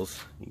Freight Tools.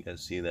 You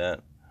guys see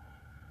that?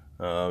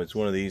 It's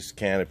one of these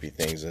canopy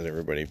things that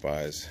everybody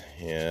buys,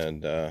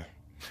 and I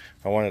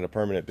wanted a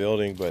permanent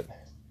building, but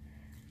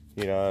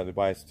you know, to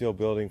buy a steel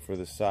building for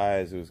the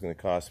size, it was going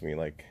to cost me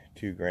like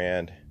 $2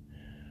 grand,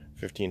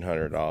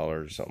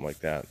 $1,500, something like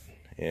that.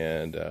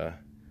 And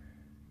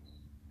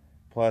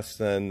plus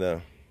then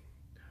the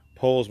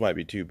poles might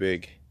be too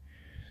big.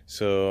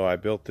 So I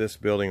built this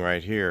building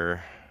right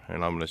here,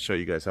 and I'm going to show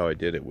you guys how I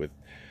did it with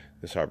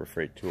this Harbor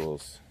Freight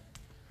Tools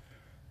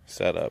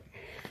setup.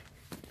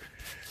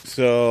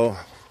 So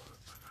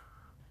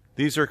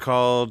these are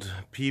called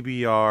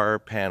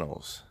PBR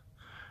panels,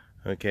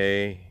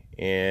 okay,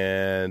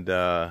 and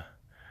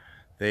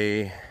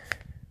they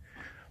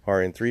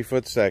are in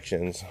 3-foot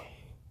sections.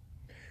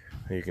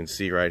 You can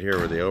see right here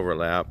where they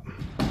overlap,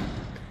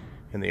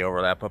 and they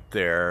overlap up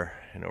there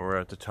and over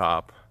at the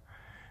top,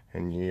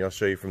 and I'll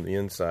show you from the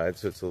inside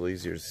so it's a little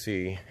easier to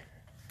see.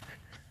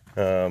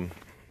 So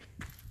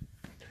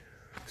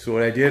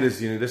what I did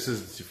is, you know,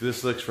 if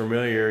this looks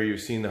familiar,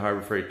 you've seen the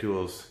Harbor Freight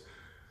Tools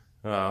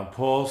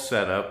pole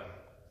setup.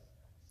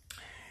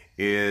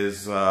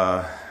 Is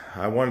I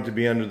wanted to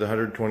be under the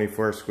 120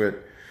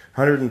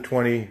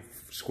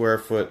 square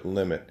foot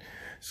limit.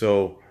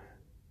 So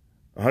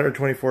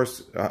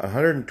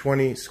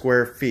 120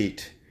 square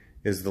feet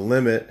is the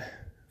limit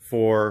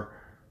for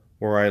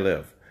where I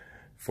live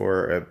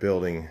for a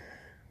building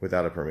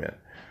without a permit.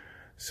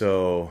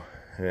 So,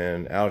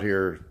 and out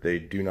here they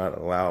do not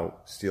allow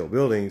steel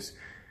buildings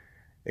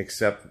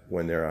except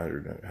when they're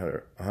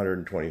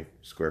 120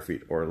 square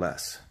feet or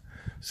less.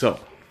 So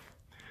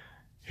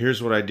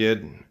here's what I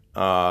did.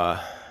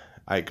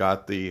 I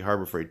got the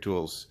Harbor Freight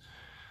Tools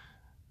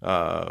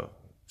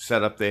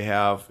setup they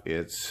have.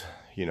 It's,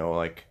 you know,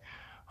 like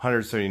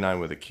 179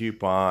 with a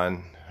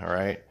coupon, all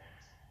right?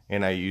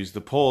 And I used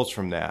the poles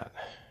from that,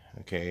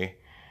 okay?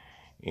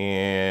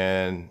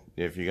 And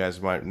if you guys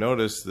might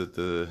notice that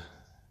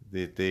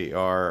they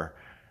are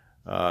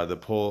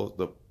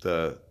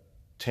the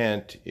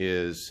tent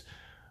is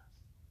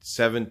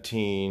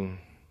 17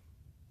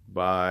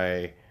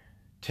 by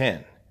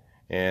 10,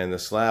 and the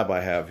slab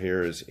I have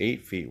here is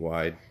 8 feet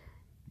wide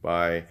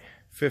by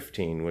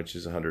 15, which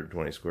is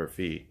 120 square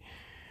feet.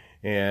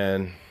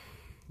 And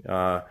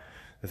the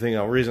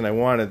reason I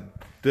wanted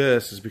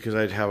this is because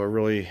I'd have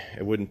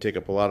it wouldn't take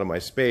up a lot of my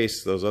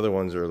space. Those other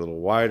ones are a little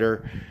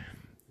wider.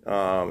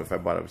 If I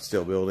bought a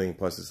steel building,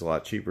 plus it's a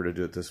lot cheaper to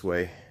do it this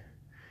way.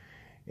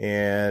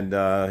 And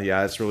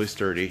yeah, it's really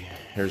sturdy.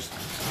 Here's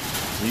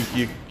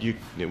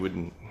it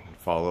wouldn't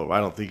fall over. I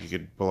don't think you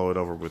could blow it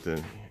over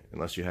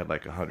unless you had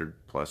like 100+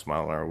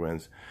 mile-an-hour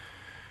winds.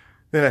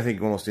 Then I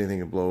think almost anything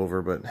could blow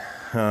over. But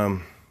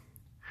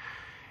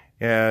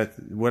yeah,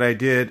 what I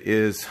did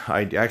is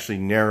I actually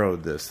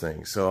narrowed this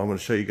thing. So I'm going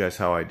to show you guys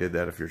how I did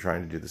that if you're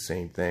trying to do the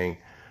same thing,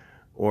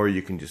 or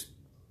you can just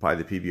buy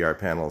the PBR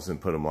panels and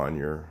put them on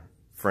your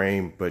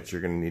frame, but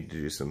you're going to need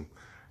to do some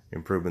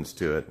improvements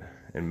to it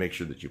and make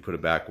sure that you put a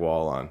back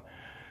wall on.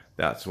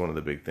 That's one of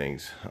the big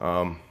things.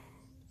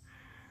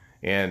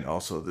 And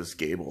also this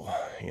gable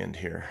end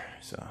here,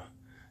 so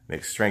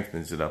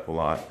strengthens it up a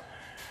lot.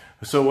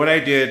 So what I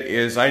did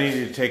is I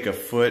needed to take a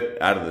foot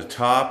out of the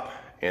top,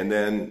 and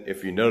then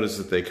if you notice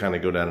that they kind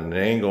of go down at an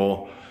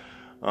angle,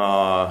 the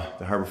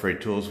Harbor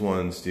Freight Tools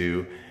ones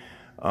do,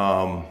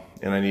 and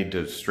I need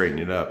to straighten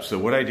it up. So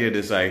what I did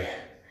is I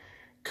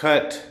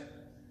cut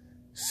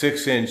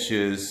 6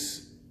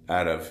 inches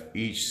out of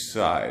each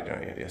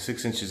side.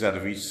 6 inches out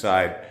of each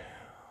side,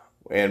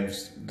 and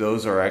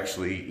those are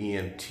actually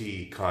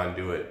EMT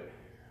conduit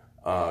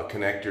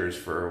connectors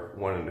for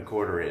 1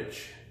 1/4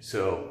 inch.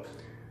 So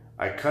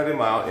I cut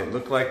them out. It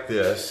looked like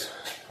this.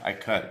 I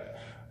cut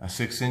a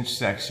 6-inch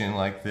section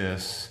like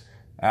this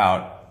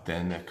out.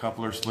 Then the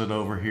coupler slid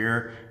over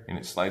here, and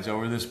it slides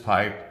over this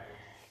pipe,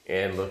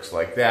 and looks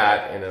like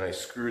that. And then I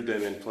screwed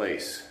them in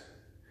place.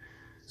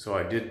 So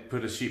I did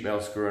put a sheet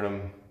metal screw in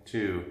them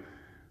too,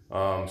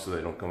 so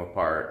they don't come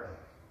apart.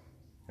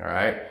 All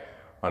right,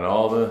 on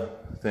all the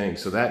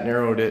things. So that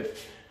narrowed it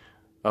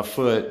a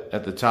foot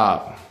at the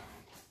top.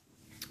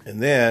 And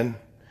then,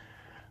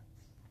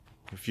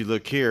 if you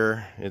look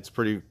here, it's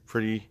pretty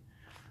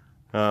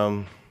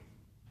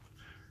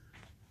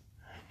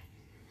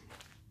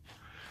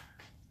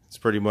it's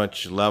pretty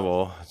much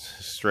level.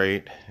 It's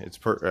straight. It's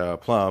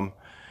plumb.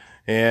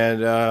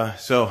 And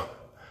so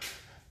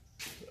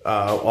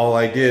all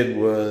I did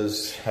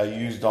was I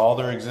used all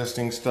their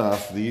existing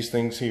stuff, these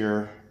things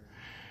here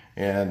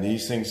and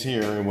these things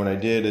here, and what I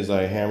did is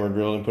I hammer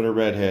drilled and put a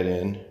red head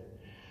in.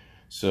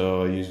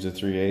 So I used a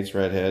 3/8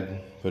 red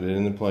head, put it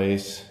into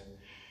place,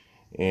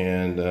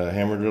 and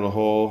hammer drilled a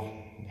hole,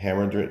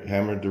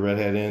 hammered the red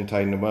head in,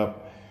 tightened them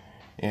up,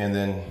 and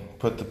then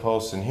put the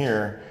posts in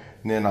here.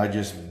 And then I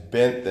just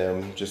bent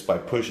them just by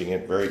pushing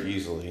it very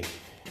easily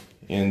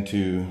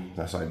into,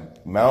 so I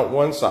mount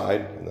one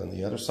side, and then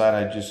the other side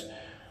I just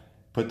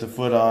put the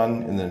foot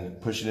on and then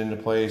push it into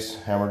place,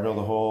 hammer drill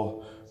the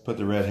hole, put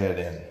the red head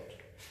in.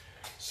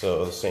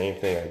 So the same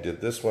thing, I did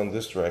this one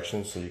this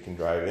direction so you can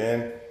drive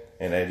in,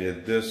 and I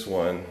did this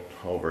one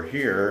over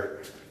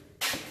here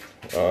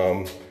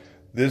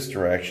this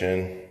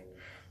direction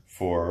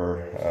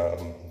for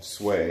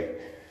sway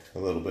a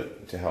little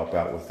bit to help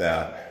out with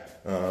that.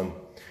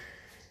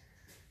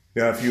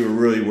 Now, if you were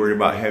really worried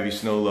about heavy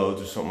snow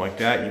loads or something like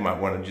that, you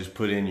might want to just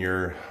put in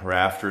your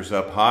rafters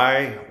up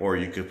high, or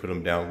you could put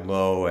them down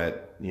low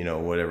at, you know,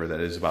 whatever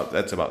that is about.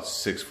 That's about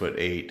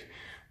 6'8"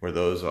 where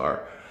those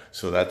are.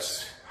 So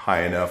that's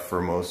high enough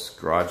for most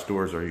garage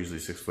doors are usually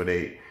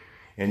 6'8",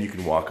 and you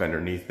can walk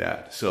underneath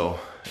that. So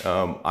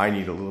I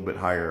need a little bit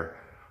higher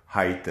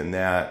height than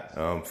that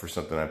for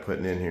something I'm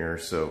putting in here.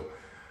 So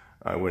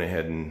I went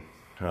ahead and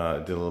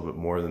did a little bit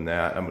more than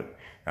that.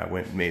 I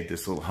went and made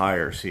this a little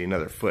higher, see,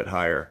 another foot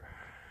higher,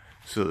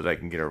 so that I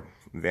can get a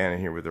van in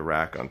here with a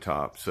rack on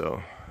top.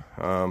 So,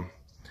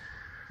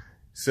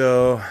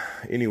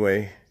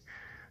 anyway,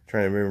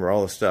 trying to remember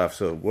all the stuff.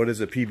 So what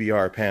is a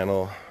PBR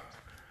panel?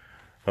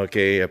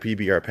 Okay, a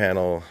PBR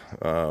panel,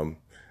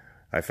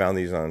 I found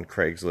these on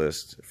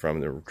Craigslist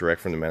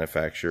direct from the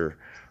manufacturer.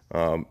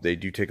 They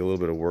do take a little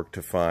bit of work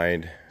to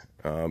find,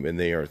 and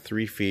they are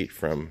 3 feet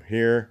from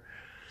here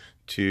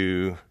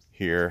to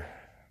here,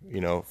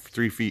 you know,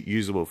 3 feet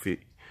usable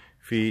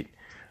feet.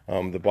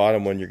 The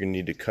bottom one you're going to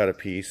need to cut a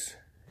piece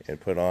and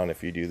put on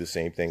if you do the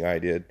same thing I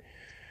did.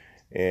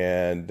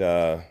 And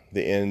the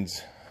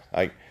ends,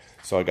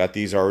 so I got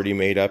these already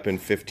made up in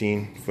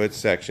 15-foot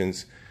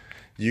sections.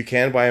 You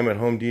can buy them at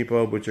Home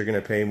Depot, but you're going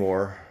to pay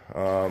more.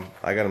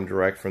 I got them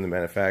direct from the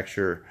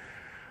manufacturer.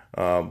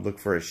 Look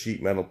for a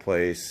sheet metal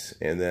place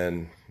and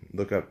then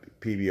look up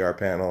PBR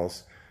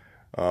panels.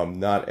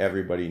 Not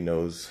everybody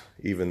knows,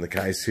 even the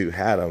guys who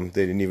had them,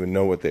 they didn't even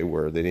know what they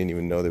were. They didn't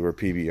even know they were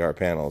PBR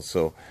panels.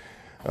 So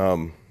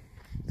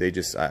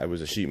it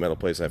was a sheet metal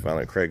place I found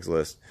on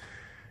Craigslist,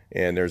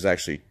 and there's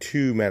actually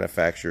 2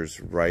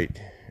 manufacturers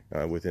right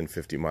within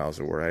 50 miles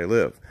of where I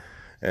live.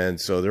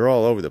 And so they're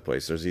all over the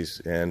place. There's these,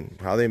 and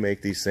how they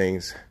make these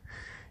things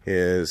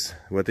is,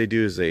 what they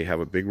do is they have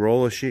a big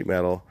roll of sheet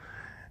metal,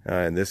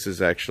 and this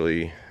is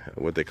actually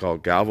what they call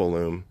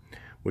galvalume,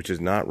 which is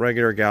not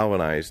regular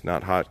galvanized,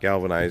 not hot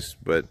galvanized,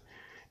 but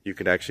you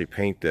could actually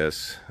paint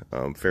this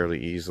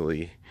fairly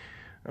easily.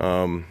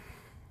 What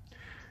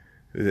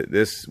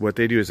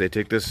they do is they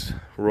take this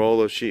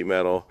roll of sheet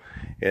metal,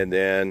 and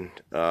then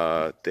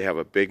they have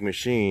a big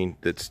machine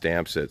that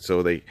stamps it.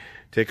 So they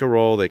take a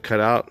roll, they cut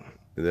out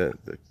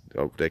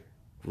they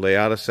lay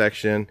out a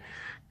section,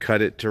 cut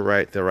it to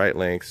the right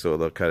length. So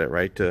they'll cut it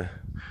right to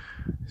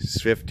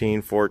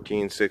 15,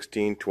 14,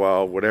 16,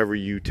 12, whatever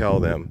you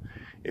tell them.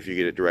 If you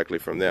get it directly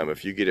from them,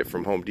 if you get it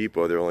from Home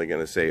Depot, they're only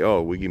going to say,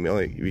 "Oh, we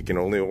can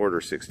only order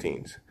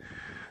 16s."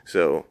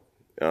 So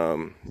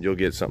you'll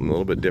get something a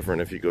little bit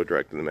different if you go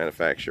direct to the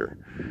manufacturer.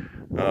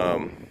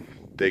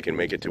 They can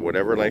make it to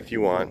whatever length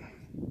you want.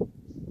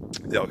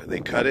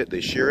 They cut it,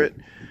 they shear it,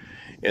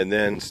 and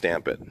then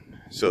stamp it.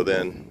 So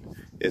then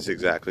it's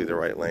exactly the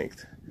right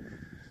length.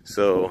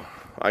 So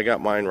I got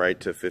mine right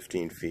to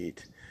 15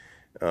 feet.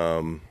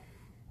 And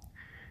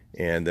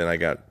then I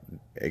got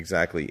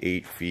exactly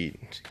 8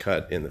 feet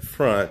cut in the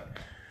front,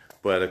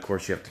 but of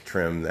course you have to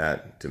trim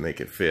that to make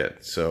it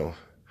fit. So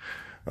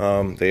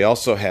they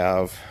also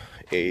have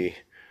a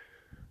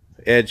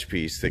edge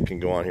piece that can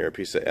go on here, a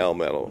piece of L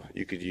metal.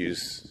 You could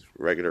use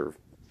regular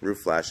roof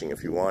flashing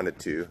if you wanted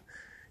to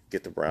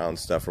get the brown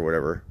stuff or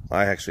whatever.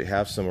 I actually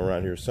have some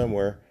around here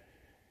somewhere,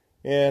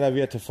 and I've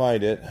yet to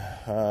find it.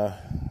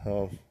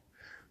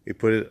 We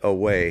put it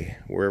away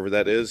wherever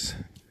that is.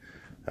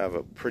 I have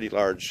a pretty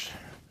large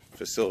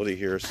facility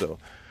here, so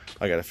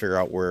I got to figure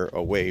out where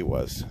away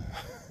was.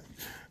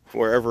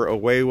 Wherever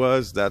away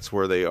was, that's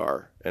where they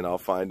are, and I'll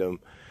find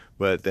them.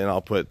 But then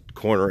I'll put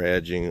corner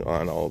edging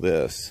on all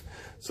this,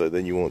 so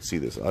then you won't see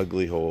this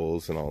ugly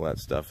holes and all that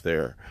stuff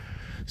there.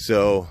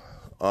 So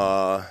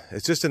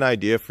it's just an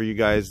idea for you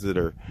guys that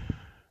are,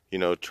 you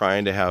know,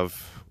 trying to have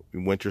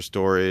winter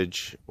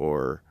storage,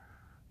 or,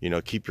 you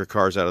know, keep your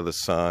cars out of the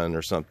sun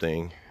or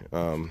something.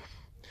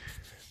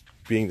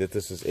 Being that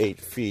this is 8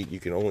 feet, you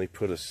can only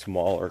put a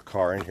smaller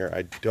car in here.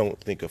 I don't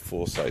think a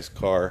full-size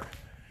car.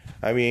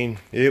 I mean,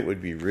 it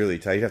would be really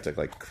tight. You'd have to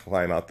like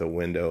climb out the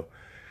window.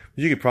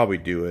 You could probably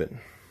do it.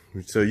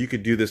 So you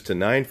could do this to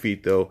 9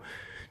 feet though,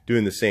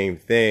 doing the same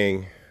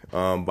thing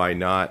by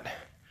not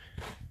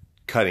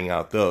cutting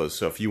out those.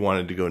 So if you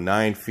wanted to go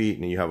 9 feet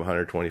and you have a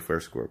 124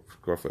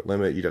 square foot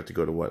limit, you'd have to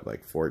go to what,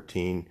 like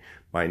 14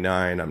 by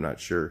 9? I'm not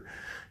sure.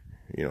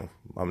 You know,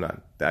 I'm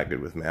not that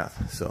good with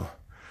math, so.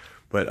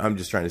 But I'm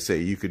just trying to say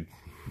you could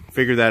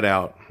figure that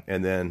out,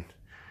 and then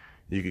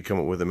you could come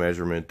up with a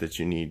measurement that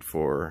you need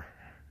for,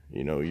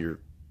 you know, your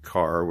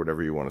car or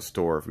whatever you want to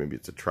store. If maybe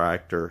it's a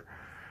tractor,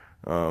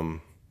 you know,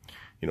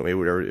 maybe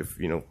whatever. If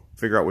you know,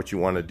 figure out what you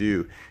want to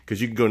do, because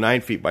you can go 9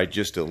 feet by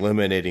just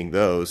eliminating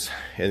those,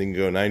 and then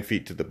go 9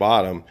 feet to the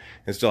bottom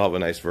and still have a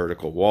nice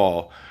vertical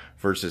wall,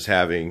 versus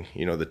having,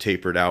 you know, the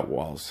tapered out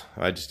walls.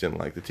 I just didn't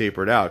like the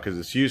tapered out because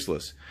it's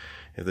useless.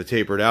 If the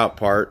tapered out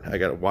part, I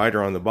got it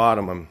wider on the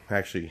bottom, I'm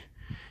actually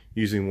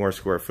using more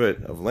square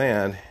foot of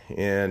land,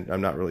 and I'm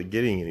not really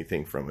getting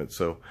anything from it.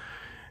 So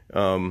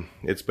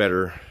it's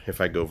better if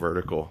I go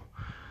vertical.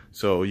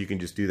 So you can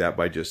just do that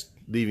by just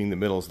leaving the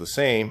middles the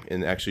same,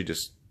 and actually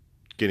just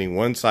getting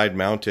one side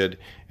mounted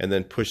and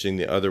then pushing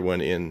the other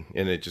one in,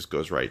 and it just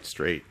goes right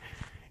straight.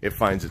 it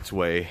finds its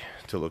way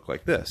to look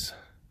like this.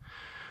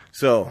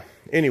 So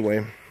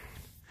anyway,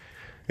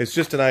 it's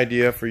just an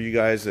idea for you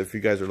guys if you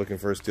guys are looking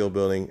for a steel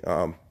building.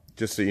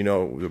 Just so you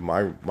know,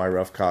 my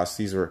rough costs,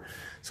 it's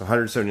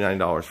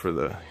 $179 for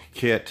the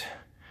kit.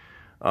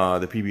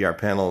 The PBR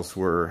panels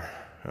were,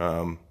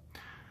 I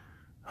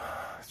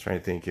was trying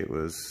to think, it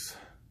was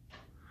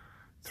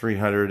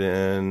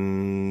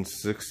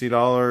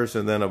 $360,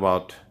 and then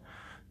about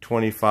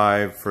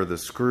 $25 for the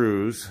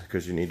screws,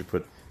 because you need to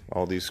put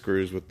all these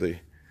screws with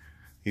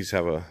these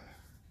have a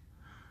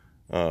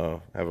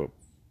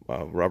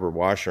rubber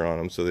washer on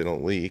them so they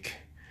don't leak.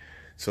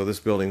 So this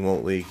building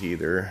won't leak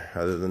either,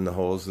 other than the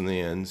holes in the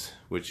ends,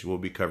 which will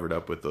be covered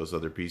up with those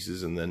other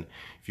pieces. And then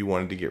if you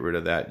wanted to get rid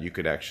of that, you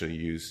could actually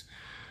use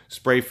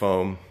spray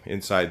foam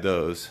inside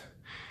those.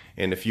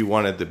 And if you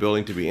wanted the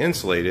building to be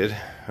insulated,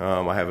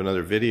 I have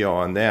another video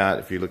on that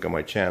if you look on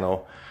my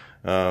channel.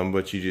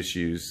 But you just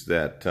use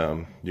that,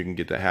 you can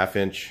get the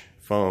 1/2-inch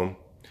foam,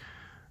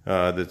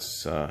 and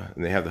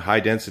they have the high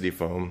density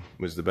foam,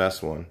 was the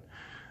best one.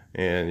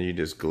 And you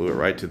just glue it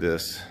right to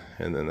this,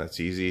 and then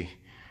that's easy.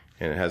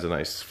 And it has a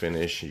nice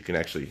finish. You can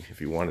actually,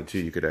 if you wanted to,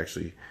 you could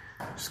actually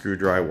screw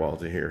drywall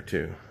to here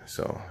too.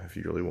 So if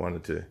you really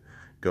wanted to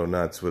go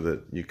nuts with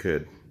it, you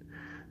could.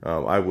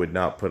 I would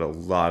not put a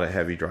lot of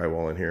heavy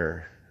drywall in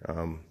here.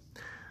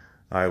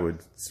 I would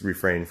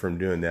refrain from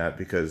doing that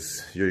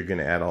because you're going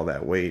to add all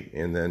that weight,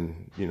 and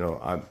then, you know,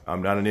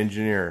 I'm not an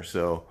engineer,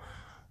 so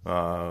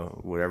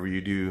whatever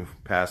you do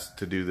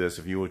to do this,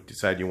 if you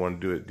decide you want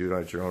to do it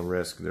at your own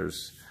risk.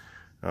 There's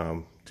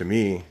to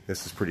me,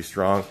 this is pretty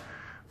strong,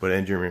 but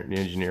an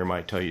engineer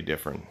might tell you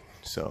different.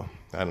 So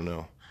I don't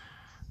know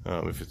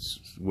if it's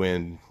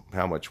wind,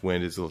 how much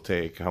wind it'll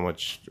take, how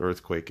much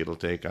earthquake it'll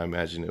take. I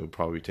imagine it would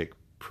probably take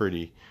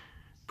pretty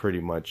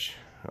much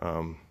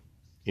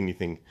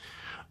anything.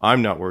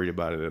 I'm not worried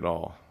about it at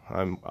all.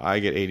 I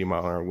get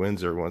 80-mile-an-hour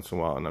winds every once in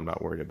a while, and I'm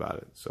not worried about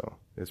it. So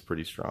it's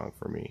pretty strong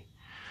for me.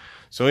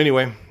 So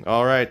anyway,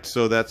 all right.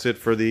 So that's it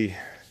for the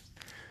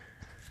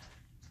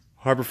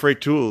Harbor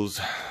Freight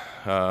Tools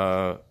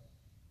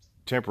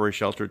temporary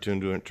shelter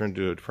turned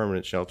into a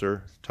permanent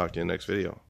shelter. Talk to you in the next video.